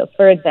broadcaster, so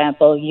for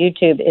example,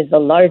 YouTube is the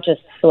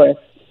largest source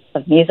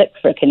of music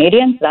for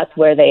Canadians. That's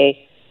where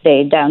they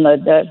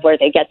download where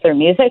they get their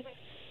music.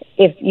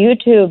 If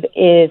YouTube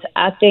is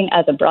acting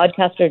as a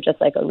broadcaster, just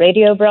like a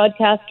radio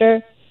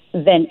broadcaster,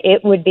 then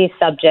it would be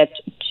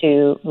subject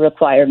to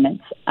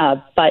requirements.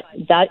 But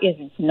that is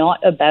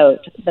not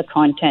about the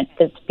content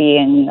that's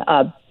being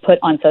put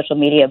on social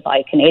media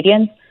by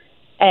Canadians.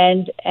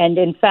 And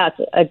in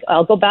fact,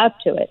 I'll go back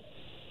to it.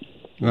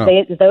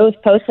 Yeah. Those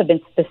posts have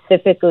been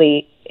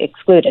specifically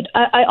excluded.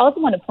 I also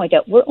want to point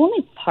out we're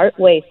only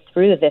partway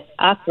through this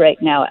act right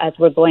now as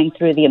we're going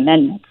through the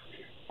amendments.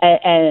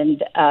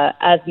 And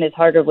as Ms.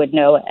 Harder would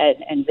know,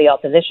 and the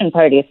opposition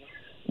parties,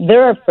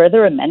 there are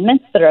further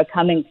amendments that are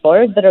coming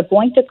forward that are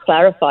going to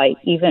clarify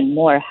even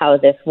more how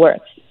this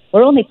works.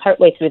 We're only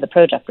partway through the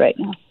project right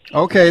now.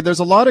 Okay, there's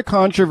a lot of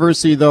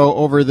controversy, though,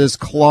 over this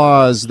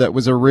clause that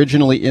was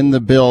originally in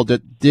the bill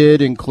that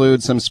did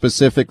include some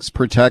specific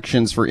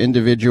protections for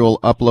individual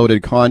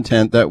uploaded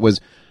content that was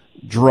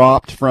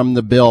dropped from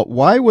the bill.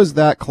 Why was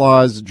that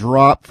clause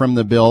dropped from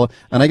the bill?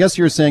 And I guess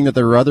you're saying that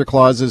there are other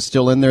clauses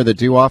still in there that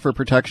do offer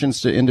protections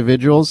to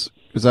individuals.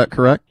 Is that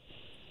correct?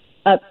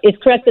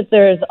 It's correct that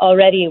there's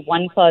already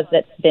one clause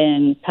that's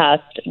been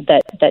passed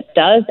that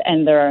does,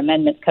 and there are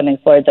amendments coming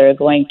forward that are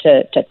going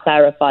to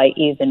clarify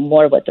even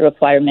more what the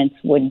requirements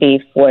would be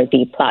for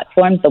the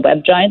platforms, the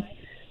web giants.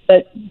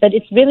 But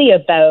it's really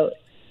about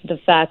the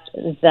fact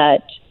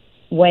that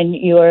when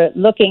you're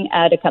looking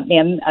at a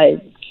company,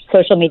 a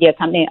social media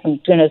company,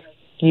 I'm going to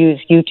use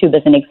YouTube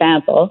as an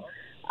example,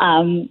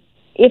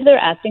 if they're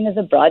acting as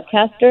a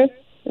broadcaster,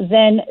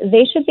 then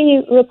they should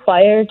be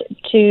required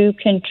to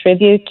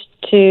contribute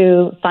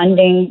to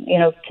funding,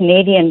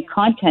 Canadian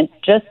content,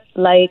 just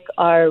like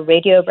our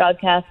radio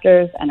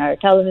broadcasters and our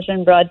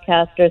television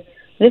broadcasters.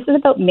 This is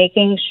about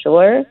making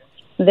sure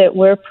that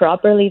we're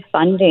properly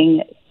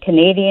funding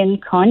Canadian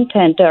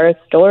content, our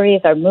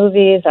stories, our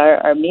movies,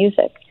 our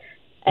music.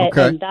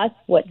 Okay. And that's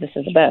what this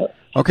is about.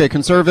 Okay,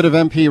 Conservative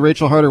MP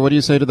Rachel Harder, what do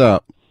you say to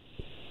that?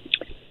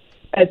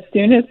 As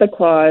soon as the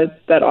clause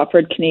that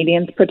offered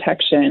Canadians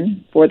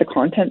protection for the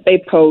content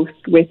they post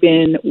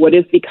within what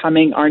is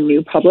becoming our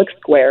new public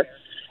square,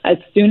 as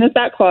soon as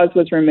that clause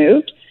was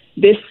removed,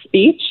 this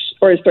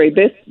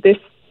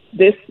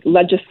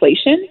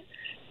legislation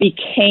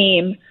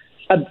became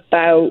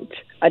about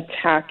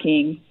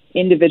attacking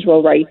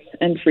individual rights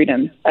and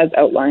freedoms as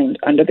outlined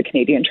under the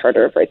Canadian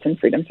Charter of Rights and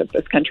Freedoms of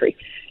this country.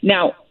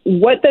 Now,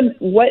 what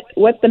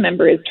the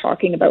member is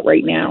talking about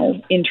right now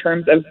in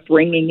terms of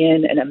bringing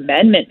in an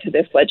amendment to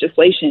this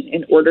legislation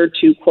in order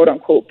to, quote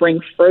unquote, bring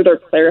further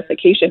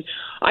clarification,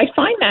 I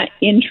find that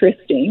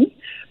interesting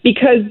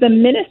because the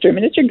Minister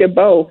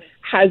Guilbeault,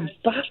 has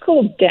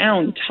buckled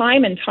down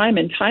time and time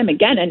and time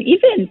again, and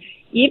even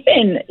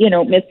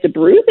Ms.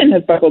 DeBruzen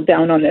has buckled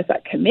down on this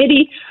at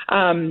committee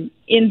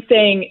in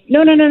saying,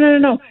 no,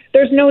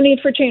 there's no need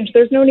for change.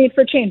 There's no need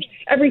for change.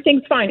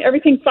 Everything's fine.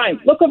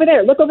 Look over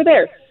there.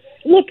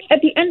 Look,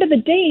 at the end of the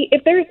day,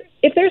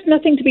 if there's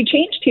nothing to be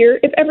changed here,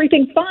 if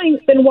everything's fine,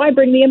 then why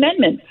bring the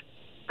amendments?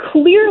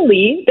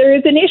 Clearly, there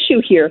is an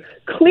issue here.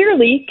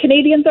 Clearly,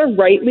 Canadians are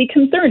rightly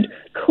concerned.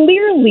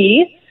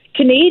 Clearly,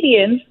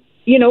 Canadians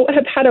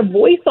have had a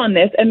voice on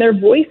this, and their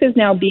voice is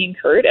now being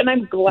heard. And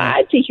I'm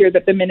glad to hear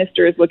that the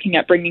minister is looking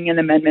at bringing an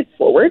amendment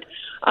forward.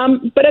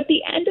 But at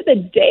the end of the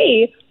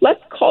day,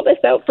 let's call this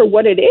out for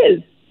what it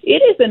is.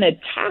 It is an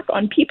attack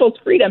on people's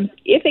freedoms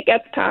if it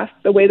gets passed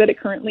the way that it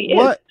currently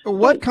is.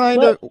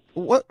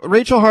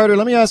 Rachel Harder,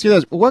 let me ask you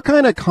this. What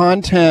kind of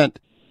content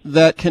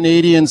that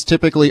Canadians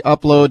typically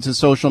upload to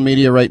social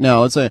media right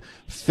now, let's say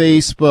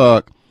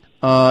Facebook,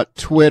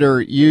 Twitter,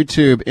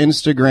 YouTube,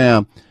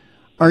 Instagram,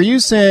 are you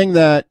saying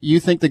that you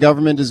think the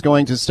government is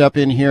going to step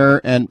in here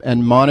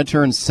and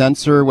monitor and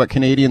censor what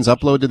Canadians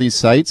upload to these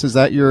sites? Is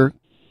that your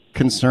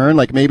concern?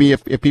 Like maybe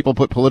if people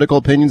put political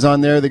opinions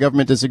on there the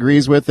government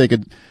disagrees with, they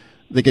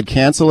could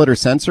cancel it or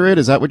censor it?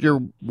 Is that what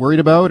you're worried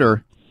about?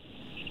 Or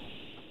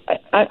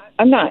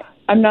I'm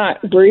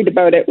not worried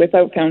about it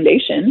without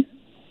foundation.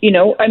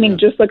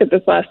 Just look at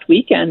this last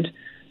weekend.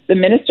 The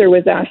minister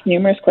was asked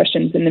numerous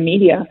questions in the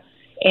media,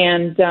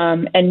 and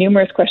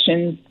numerous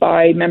questions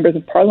by members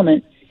of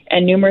parliament,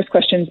 and numerous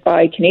questions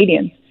by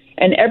Canadians.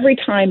 And every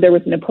time there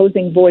was an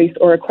opposing voice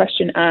or a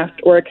question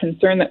asked or a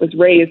concern that was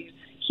raised,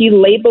 he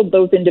labeled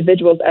those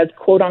individuals as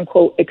quote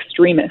unquote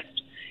extremist.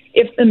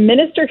 If the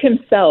minister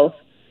himself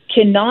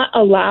cannot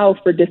allow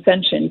for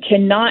dissension,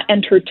 cannot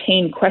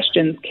entertain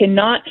questions,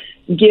 cannot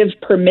give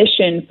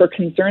permission for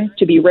concerns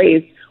to be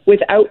raised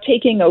without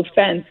taking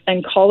offense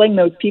and calling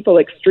those people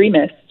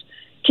extremists,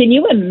 can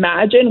you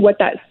imagine what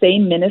that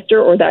same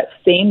minister or that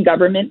same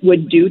government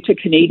would do to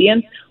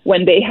Canadians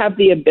when they have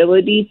the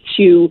ability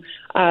to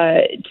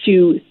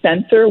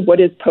censor what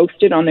is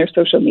posted on their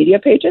social media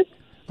pages?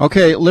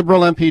 Okay,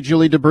 Liberal MP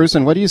Julie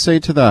DeBrusen, what do you say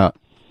to that?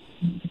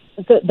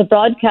 The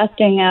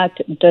Broadcasting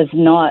Act does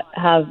not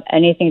have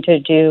anything to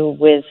do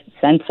with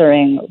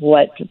censoring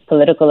what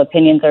political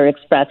opinions are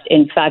expressed.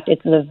 In fact,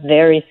 it's the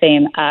very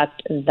same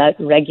act that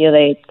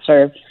regulates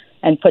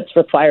and puts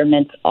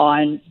requirements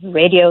on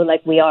radio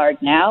like we are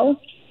now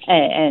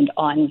and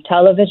on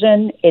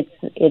television.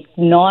 It's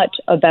not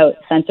about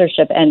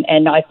censorship,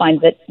 and I find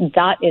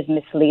that is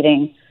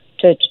misleading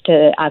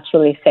to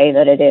actually say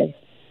that it is.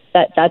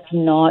 That's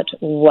not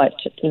what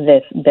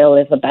this bill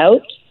is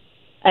about.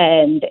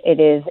 And it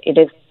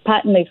is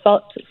patently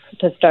false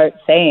to start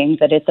saying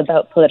that it's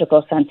about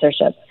political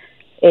censorship.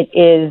 It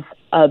is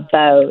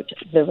about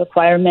the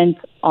requirements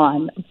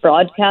on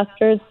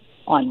broadcasters,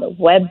 on the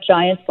web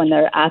giants when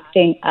they're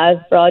acting as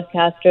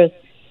broadcasters,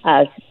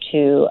 as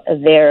to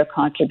their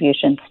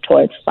contributions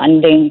towards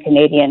funding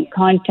Canadian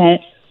content,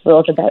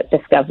 rules about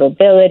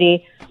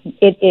discoverability.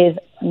 It is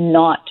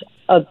not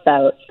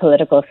about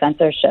political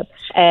censorship.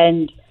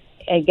 And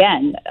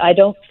again, I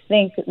don't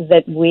think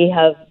that we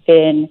have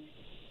been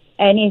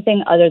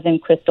anything other than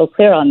crystal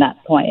clear on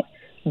that point.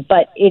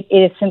 But it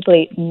is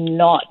simply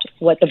not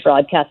what the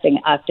Broadcasting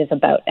Act is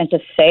about. And to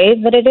say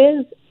that it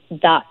is,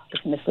 that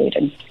is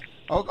misleading.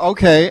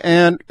 Okay,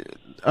 and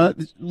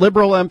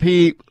Liberal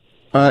MP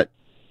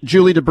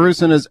Julie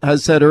DeBrusen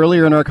has said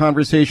earlier in our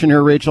conversation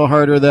here, Rachel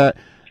Harder, that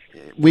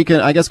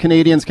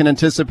Canadians can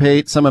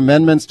anticipate some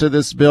amendments to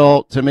this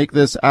bill to make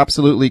this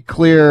absolutely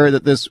clear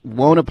that this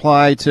won't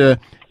apply to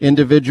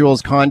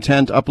individuals'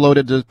 content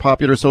uploaded to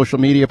popular social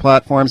media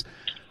platforms.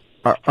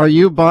 Are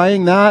you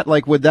buying that?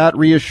 Like, would that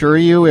reassure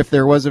you if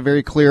there was a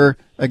very clear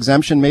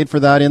exemption made for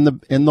that in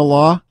the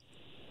law?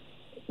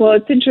 Well,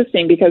 it's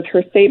interesting because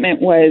her statement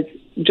was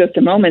just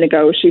a moment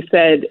ago. She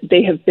said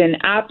they have been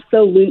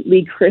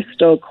absolutely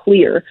crystal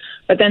clear.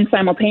 But then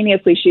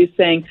simultaneously she's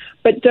saying,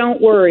 but don't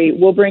worry,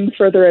 we'll bring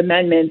further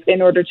amendments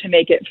in order to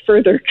make it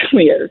further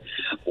clear.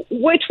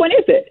 Which one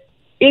is it?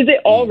 Is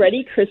it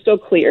already crystal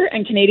clear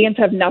and Canadians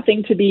have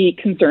nothing to be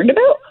concerned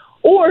about?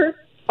 Or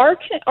are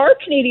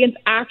Canadians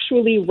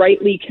actually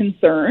rightly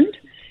concerned?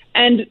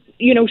 And,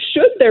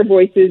 should their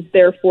voices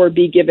therefore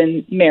be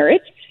given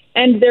merit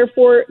and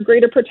therefore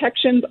greater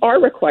protections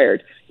are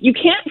required? You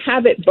can't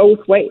have it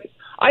both ways.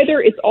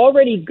 Either it's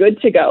already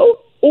good to go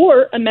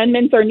or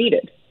amendments are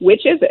needed.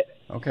 Which is it?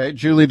 Okay,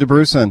 Julie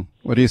DeBrusen,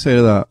 what do you say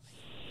to that?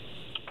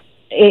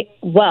 It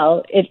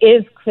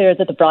is clear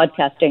that the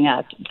Broadcasting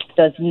Act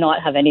does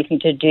not have anything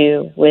to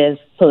do with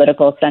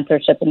political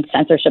censorship and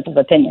censorship of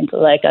opinions.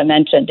 Like I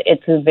mentioned,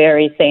 it's the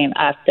very same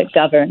act that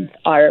governs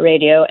our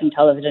radio and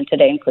television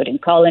today, including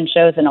call-in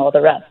shows and all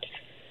the rest.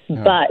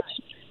 Yeah. But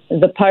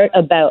the part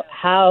about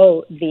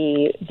how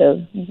the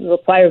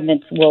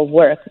requirements will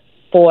work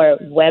for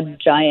web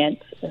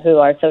giants who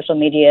are social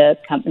media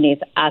companies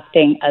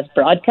acting as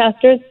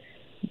broadcasters,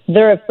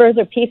 there are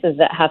further pieces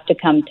that have to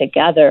come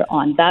together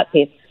on that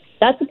piece.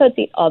 That's about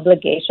the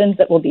obligations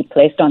that will be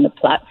placed on the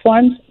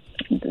platforms.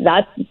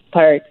 That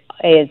part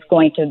is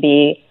going to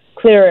be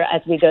clearer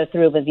as we go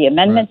through with the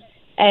amendments.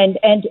 Right.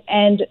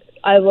 And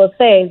I will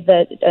say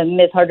that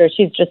Ms. Harder,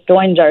 she's just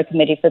joined our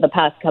committee for the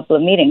past couple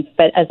of meetings,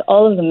 but as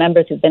all of the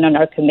members who've been on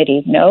our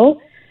committee know,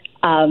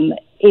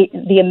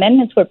 the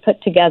amendments were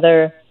put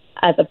together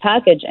as a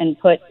package and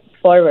put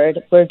forward.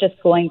 We're just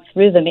going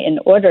through them in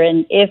order,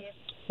 and if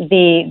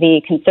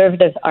the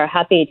Conservatives are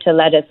happy to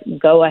let us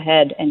go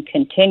ahead and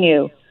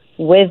continue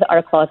with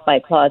our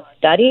clause-by-clause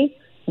study,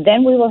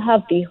 then we will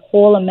have the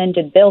whole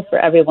amended bill for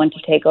everyone to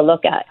take a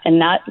look at.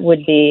 And that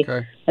would be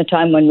a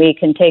time when we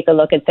can take a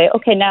look and say,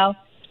 okay, now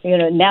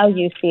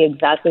you see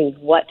exactly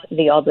what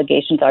the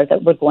obligations are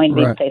that we're going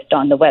to be placed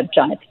on the web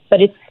giants.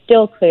 But it's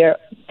still clear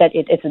that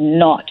it is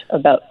not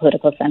about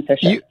political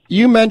censorship.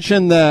 You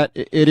mentioned that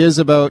it is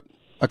about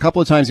a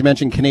couple of times you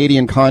mentioned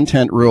Canadian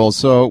content rules.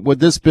 So would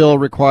this bill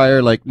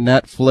require like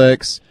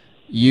Netflix,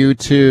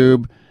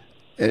 YouTube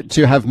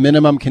to have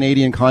minimum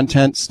Canadian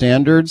content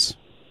standards?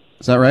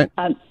 Is that right?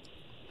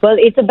 Well,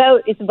 it's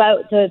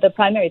about the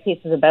primary piece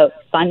is about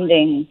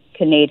funding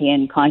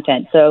Canadian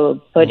content.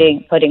 So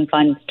putting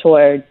funds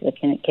towards the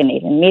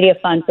Canadian Media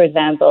Fund, for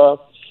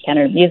example,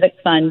 Canada Music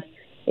Fund.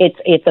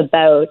 It's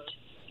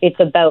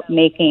about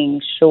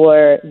making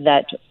sure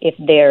that if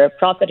they're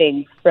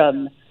profiting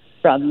from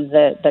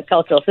the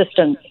cultural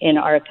system in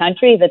our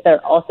country, that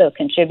they're also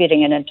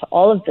contributing into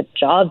all of the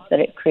jobs that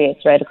it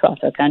creates right across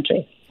our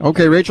country.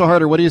 Okay, Rachel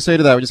Harder, what do you say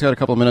to that? We just got a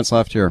couple of minutes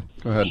left here.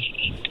 Go ahead.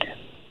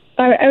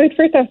 I would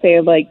first have to say,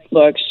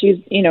 look, she's,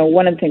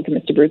 one of the things that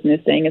Mr. Bruton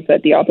is saying is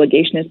that the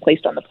obligation is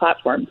placed on the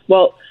platforms.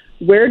 Well,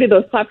 where do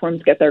those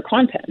platforms get their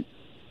content?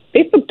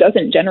 Facebook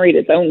doesn't generate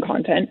its own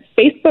content.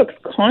 Facebook's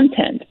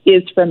content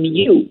is from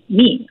you,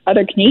 me,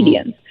 other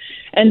Canadians.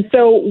 And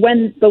so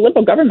when the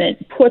Liberal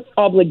government puts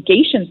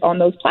obligations on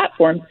those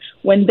platforms,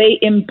 when they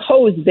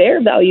impose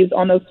their values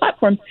on those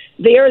platforms,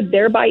 they are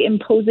thereby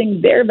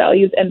imposing their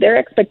values and their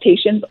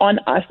expectations on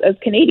us as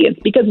Canadians,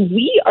 because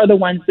we are the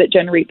ones that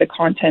generate the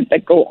content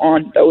that go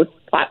on those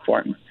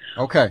platforms.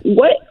 Okay.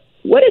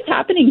 What is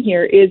happening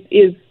here is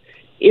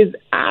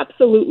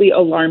absolutely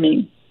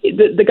alarming.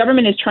 The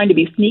government is trying to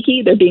be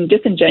sneaky. They're being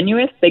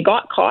disingenuous. They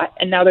got caught,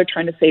 and now they're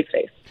trying to save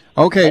face.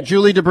 Okay,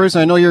 Julie DeBruce,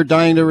 I know you're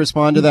dying to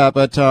respond to that,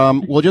 but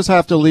we'll just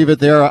have to leave it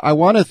there. I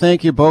want to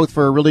thank you both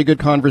for a really good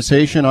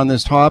conversation on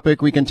this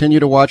topic. We continue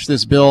to watch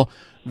this bill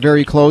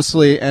very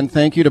closely, and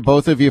thank you to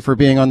both of you for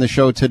being on the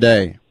show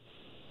today.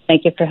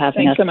 Thank you for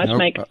having us. Thanks so much,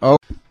 Mike.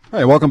 All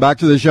right, welcome back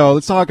to the show.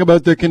 Let's talk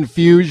about the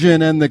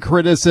confusion and the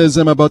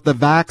criticism about the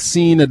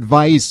vaccine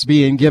advice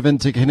being given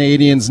to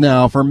Canadians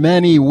now. For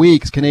many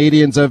weeks,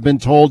 Canadians have been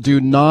told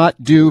do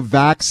not do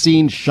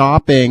vaccine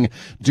shopping.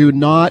 Do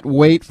not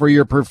wait for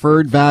your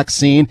preferred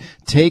vaccine.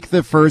 Take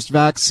the first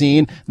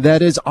vaccine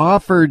that is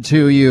offered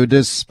to you.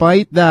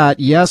 Despite that,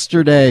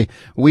 yesterday,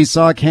 we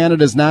saw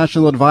Canada's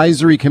National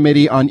Advisory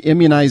Committee on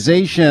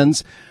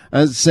Immunizations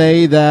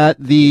say that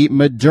the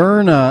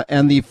Moderna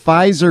and the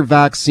Pfizer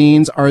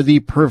vaccines are the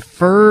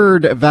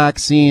preferred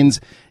vaccines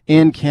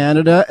in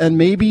Canada, and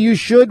maybe you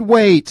should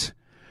wait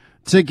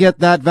to get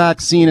that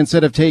vaccine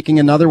instead of taking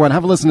another one.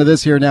 Have a listen to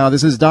this here now.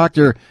 This is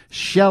Dr.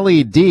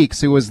 Shelley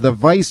Deeks, who is the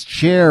vice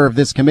chair of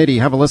this committee.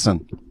 Have a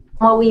listen.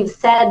 What we've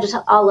said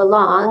all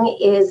along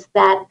is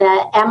that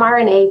the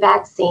mRNA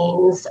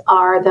vaccines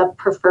are the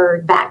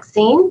preferred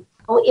vaccine.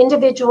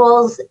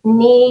 Individuals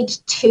need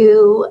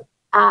to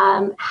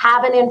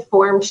have an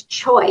informed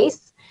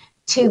choice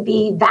to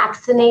be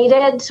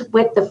vaccinated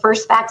with the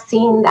first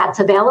vaccine that's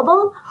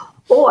available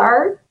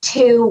or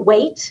to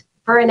wait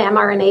for an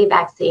mRNA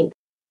vaccine.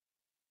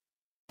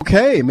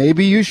 Okay,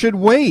 maybe you should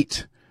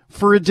wait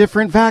for a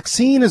different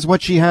vaccine is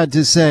what she had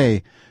to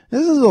say.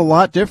 This is a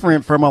lot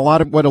different from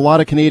what a lot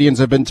of Canadians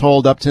have been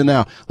told up to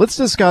now. Let's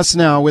discuss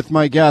now with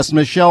my guest,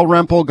 Michelle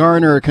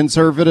Rempel-Garner,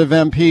 Conservative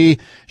MP.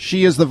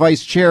 She is the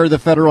vice chair of the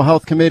Federal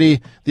Health Committee,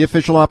 the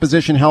official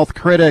opposition health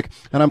critic,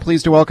 and I'm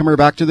pleased to welcome her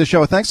back to the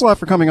show. Thanks a lot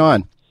for coming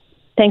on.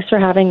 Thanks for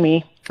having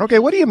me. Okay,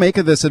 what do you make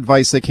of this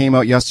advice that came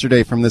out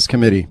yesterday from this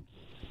committee?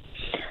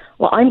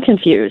 Well, I'm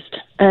confused,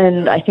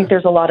 and I think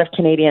there's a lot of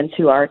Canadians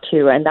who are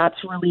too, and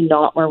that's really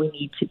not where we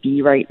need to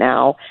be right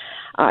now.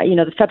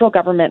 The federal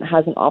government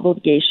has an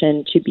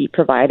obligation to be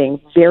providing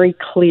very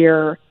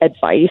clear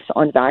advice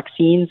on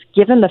vaccines,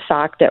 given the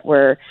fact that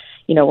we're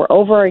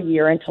over a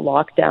year into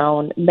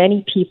lockdown.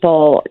 Many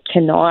people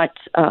cannot,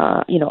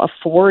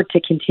 afford to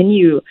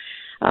continue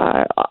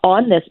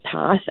on this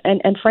path.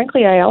 And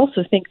frankly, I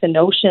also think the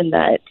notion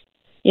that,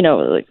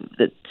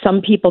 that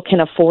some people can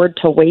afford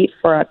to wait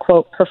for a,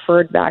 quote,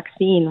 preferred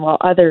vaccine while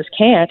others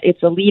can't,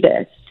 it's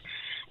elitist.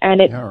 And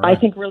it, I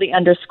think, really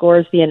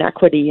underscores the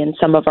inequity in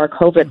some of our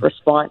COVID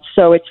response.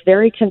 So it's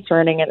very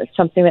concerning, and it's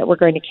something that we're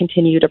going to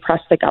continue to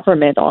press the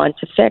government on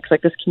to fix.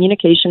 Like, this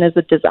communication is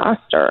a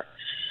disaster.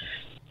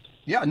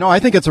 Yeah, no, I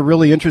think it's a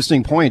really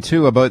interesting point,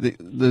 too, about the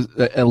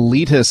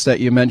elitists that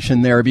you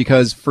mentioned there,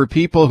 because for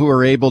people who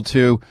are able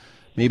to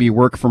maybe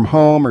work from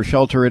home or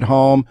shelter at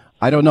home,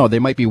 I don't know, they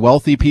might be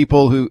wealthy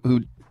people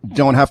who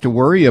don't have to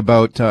worry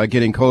about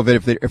getting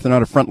COVID if they're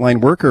not a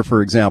frontline worker,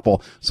 for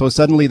example. So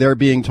suddenly they're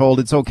being told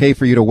it's okay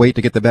for you to wait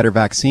to get the better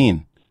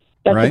vaccine.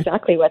 That's right?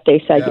 Exactly what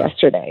they said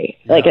yesterday.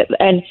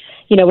 And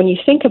when you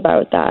think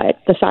about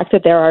that, the fact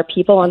that there are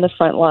people on the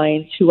front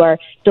lines who are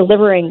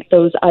delivering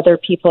those other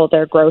people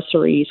their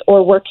groceries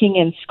or working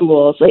in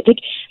schools, the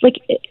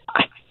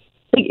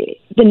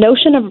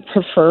notion of a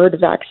preferred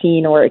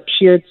vaccine or a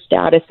tiered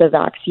status of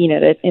vaccine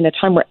in a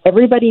time where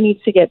everybody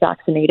needs to get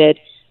vaccinated.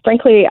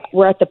 Frankly,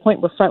 we're at the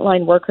point where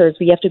frontline workers,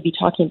 we have to be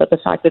talking about the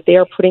fact that they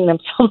are putting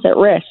themselves at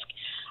risk.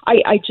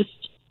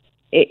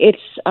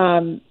 It's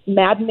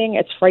maddening.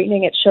 It's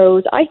frightening. It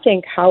shows, I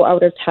think, how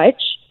out of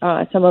touch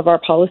some of our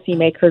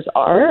policymakers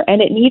are,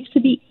 and it needs to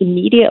be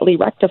immediately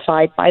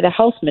rectified by the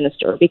health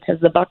minister because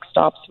the buck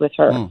stops with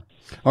her.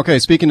 Okay,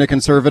 speaking to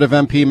Conservative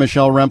MP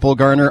Michelle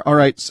Rempel-Garner. All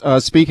right,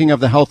 speaking of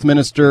the Health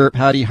Minister,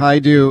 Patty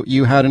Hajdu,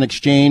 you had an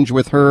exchange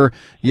with her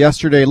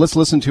yesterday. Let's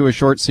listen to a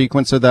short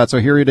sequence of that. So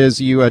here it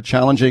is, you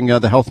challenging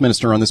the Health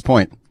Minister on this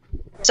point.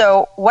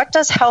 So what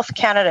does Health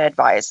Canada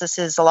advise? This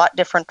is a lot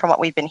different from what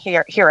we've been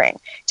hearing.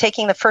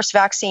 Taking the first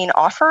vaccine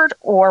offered,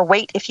 or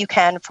wait if you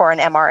can for an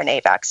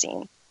mRNA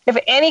vaccine? If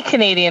any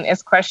Canadian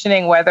is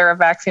questioning whether a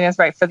vaccine is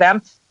right for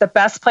them, the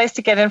best place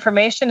to get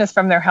information is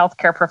from their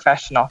healthcare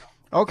professional.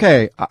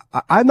 Okay,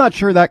 I'm not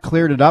sure that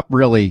cleared it up,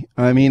 really.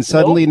 I mean,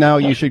 suddenly now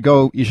you should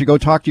go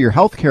talk to your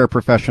healthcare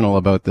professional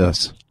about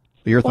this.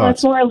 Your Well, thoughts?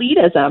 it's more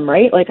elitism,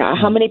 right? Like,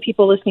 how many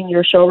people listening to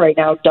your show right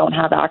now don't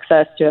have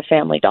access to a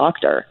family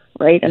doctor,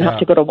 right? And have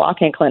to go to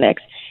walk-in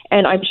clinics.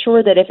 And I'm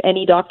sure that if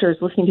any doctor is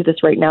listening to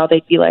this right now,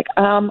 they'd be like,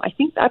 I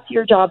think that's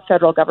your job,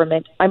 federal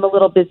government. I'm a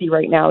little busy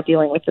right now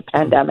dealing with the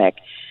pandemic.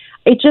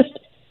 It just,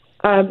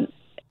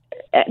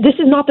 this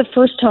is not the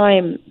first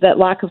time that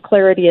lack of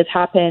clarity has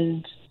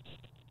happened.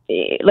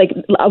 Like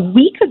a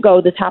week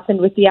ago, this happened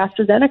with the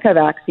AstraZeneca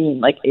vaccine.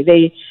 Like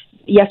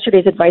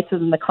yesterday's advice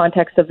was in the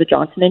context of the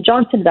Johnson &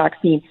 Johnson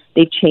vaccine.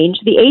 They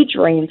changed the age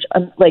range,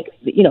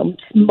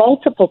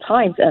 multiple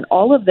times. And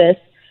all of this,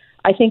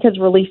 I think, has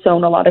really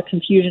sown a lot of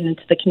confusion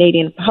into the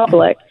Canadian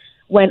public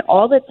when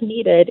all that's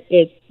needed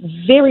is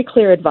very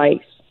clear advice.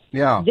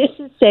 Yeah. This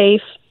is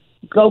safe.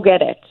 Go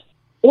get it.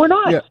 Or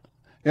not. Yeah.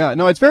 Yeah,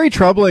 no, it's very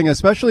troubling,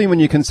 especially when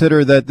you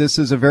consider that this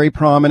is a very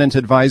prominent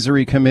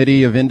advisory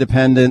committee of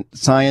independent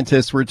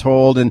scientists, we're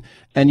told,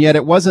 and yet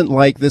it wasn't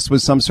like this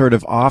was some sort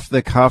of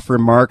off-the-cuff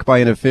remark by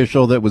an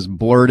official that was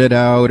blurted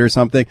out or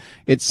something.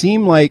 It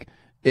seemed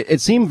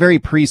very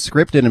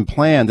pre-scripted and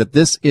planned that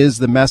this is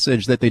the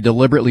message that they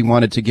deliberately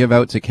wanted to give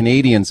out to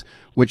Canadians,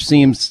 which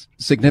seems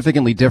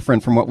significantly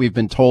different from what we've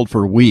been told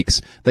for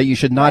weeks, that you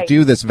should not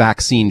do this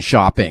vaccine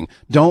shopping.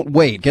 Don't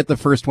wait. Get the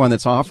first one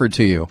that's offered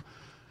to you.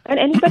 And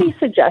anybody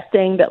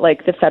suggesting that,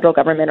 like, the federal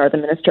government or the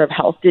Minister of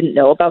Health didn't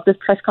know about this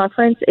press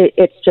conference,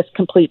 it's just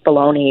complete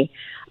baloney.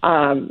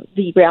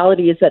 The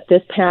reality is that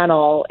this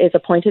panel is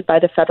appointed by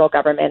the federal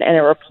government and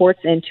it reports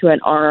into an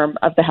arm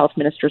of the health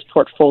minister's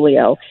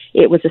portfolio.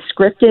 It was a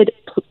scripted,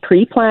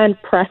 pre-planned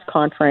press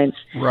conference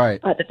right.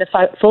 That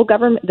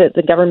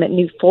the government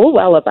knew full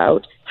well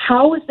about.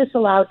 How is this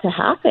allowed to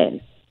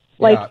happen?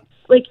 Like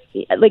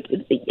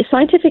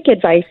scientific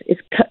advice is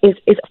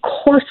of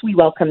course we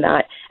welcome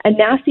that, and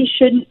NACI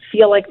shouldn't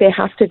feel like they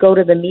have to go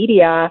to the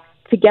media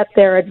to get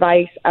their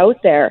advice out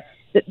there.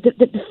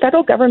 The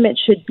federal government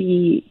should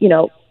be,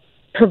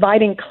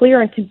 providing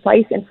clear and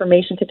concise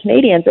information to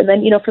Canadians. And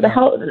then, for the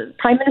health, the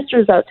Prime Minister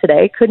is out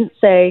today, couldn't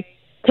say,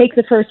 take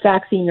the first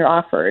vaccine you're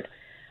offered.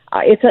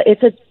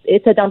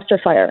 It's a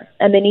dumpster fire,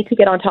 and they need to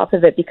get on top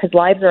of it because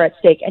lives are at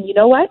stake. And you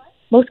know what?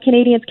 Most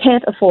Canadians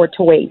can't afford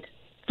to wait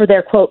for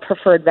their, quote,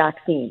 preferred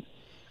vaccine.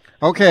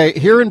 Okay,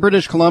 here in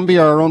British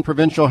Columbia, our own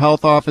provincial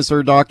health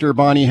officer, Dr.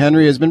 Bonnie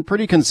Henry, has been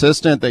pretty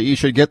consistent that you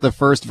should get the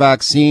first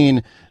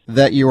vaccine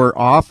that you are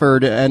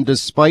offered. And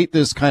despite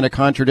this kind of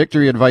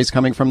contradictory advice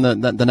coming from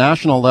the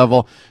national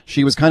level,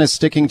 she was kind of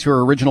sticking to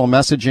her original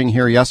messaging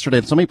here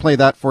yesterday. So let me play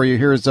that for you.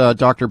 Here's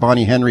Dr.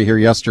 Bonnie Henry here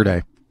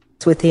yesterday.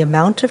 With the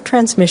amount of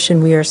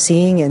transmission we are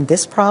seeing in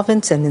this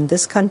province and in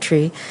this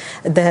country,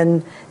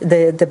 then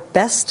the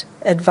best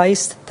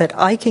advice that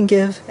I can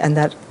give and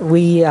that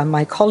we,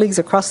 my colleagues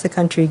across the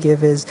country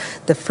give is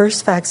the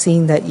first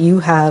vaccine that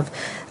you have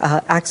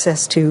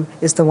access to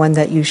is the one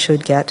that you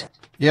should get.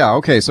 Yeah,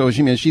 okay. So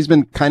she's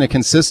been kind of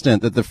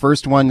consistent that the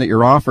first one that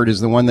you're offered is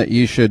the one that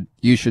you should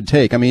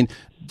take. I mean,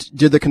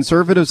 did the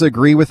Conservatives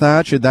agree with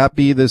that? Should that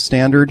be the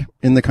standard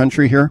in the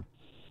country here?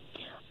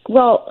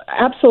 Well,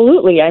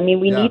 absolutely. I mean,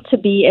 we need to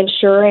be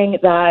ensuring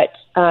that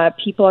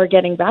people are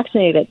getting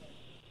vaccinated.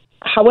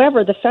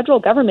 However, the federal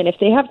government, if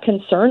they have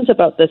concerns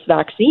about this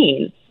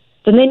vaccine,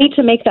 then they need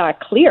to make that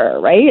clear,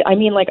 right? I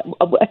mean, like,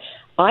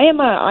 I'm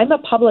a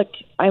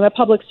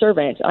public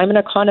servant. I'm an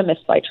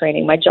economist by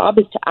training. My job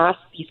is to ask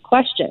these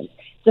questions.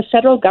 The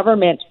federal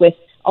government, with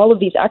all of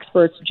these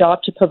experts'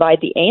 job to provide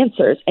the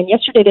answers. And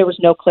yesterday there was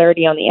no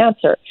clarity on the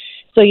answer.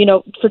 So,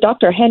 for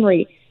Dr.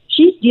 Henry,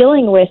 she's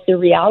dealing with the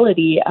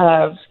reality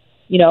of,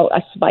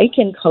 a spike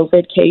in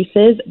COVID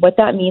cases, what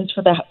that means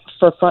for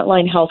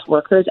frontline health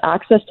workers,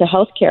 access to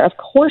health care. Of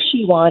course,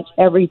 she wants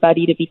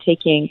everybody to be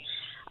taking,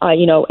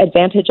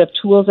 advantage of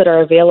tools that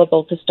are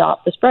available to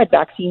stop the spread,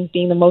 vaccines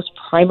being the most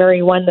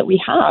primary one that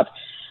we have.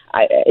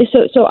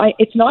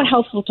 It's not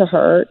helpful to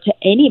her, to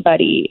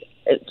anybody,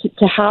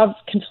 to have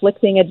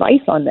conflicting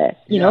advice on this,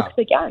 because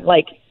again,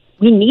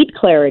 we need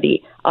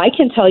clarity. I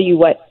can tell you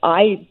what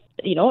I'd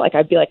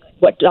be like,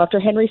 what Dr.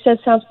 Henry says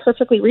sounds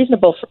perfectly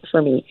reasonable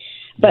for me.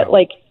 But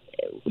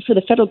for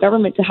the federal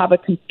government to have a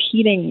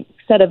competing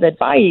set of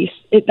advice,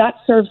 that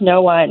serves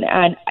no one.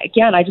 And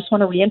again, I just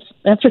want to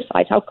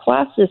re-emphasize how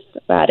classist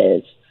that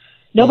is.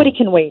 Nobody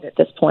can wait at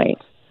this point.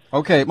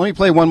 Okay, let me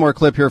play one more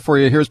clip here for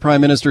you. Here's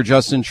Prime Minister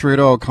Justin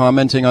Trudeau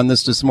commenting on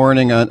this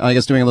morning, I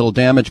guess doing a little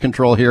damage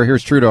control here.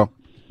 Here's Trudeau.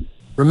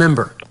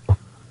 Remember,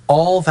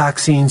 all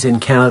vaccines in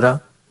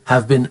Canada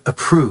have been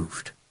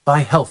approved by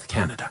Health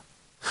Canada.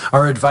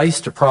 Our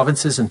advice to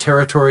provinces and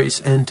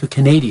territories and to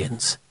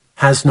Canadians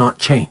has not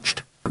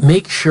changed.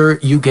 Make sure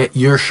you get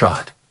your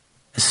shot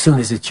as soon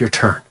as it's your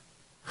turn.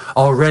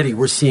 Already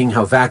we're seeing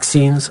how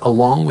vaccines,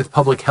 along with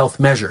public health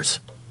measures,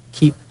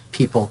 keep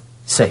people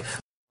safe.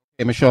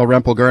 Hey, Michelle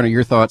Rempel-Garner,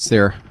 your thoughts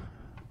there?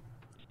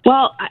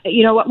 Well,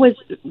 what was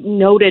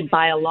noted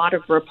by a lot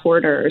of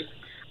reporters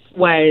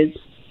was,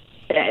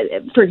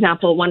 for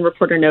example, one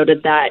reporter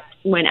noted that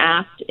when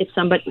asked if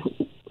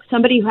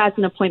somebody who has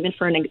an appointment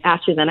for an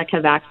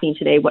AstraZeneca vaccine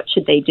today, what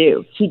should they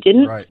do? He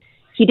didn't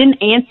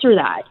answer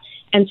that.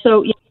 And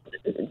so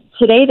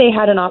today they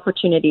had an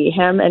opportunity,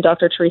 him and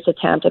Dr. Theresa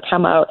Tam, to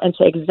come out and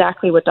say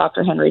exactly what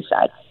Dr. Henry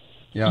said.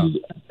 Yeah.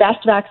 The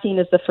best vaccine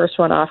is the first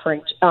one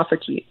offered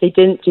to you. They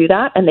didn't do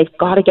that, and they've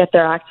got to get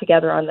their act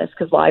together on this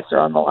because lives are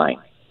on the line.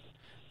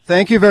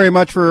 Thank you very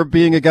much for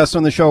being a guest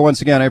on the show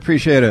once again. I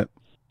appreciate it.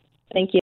 Thank you.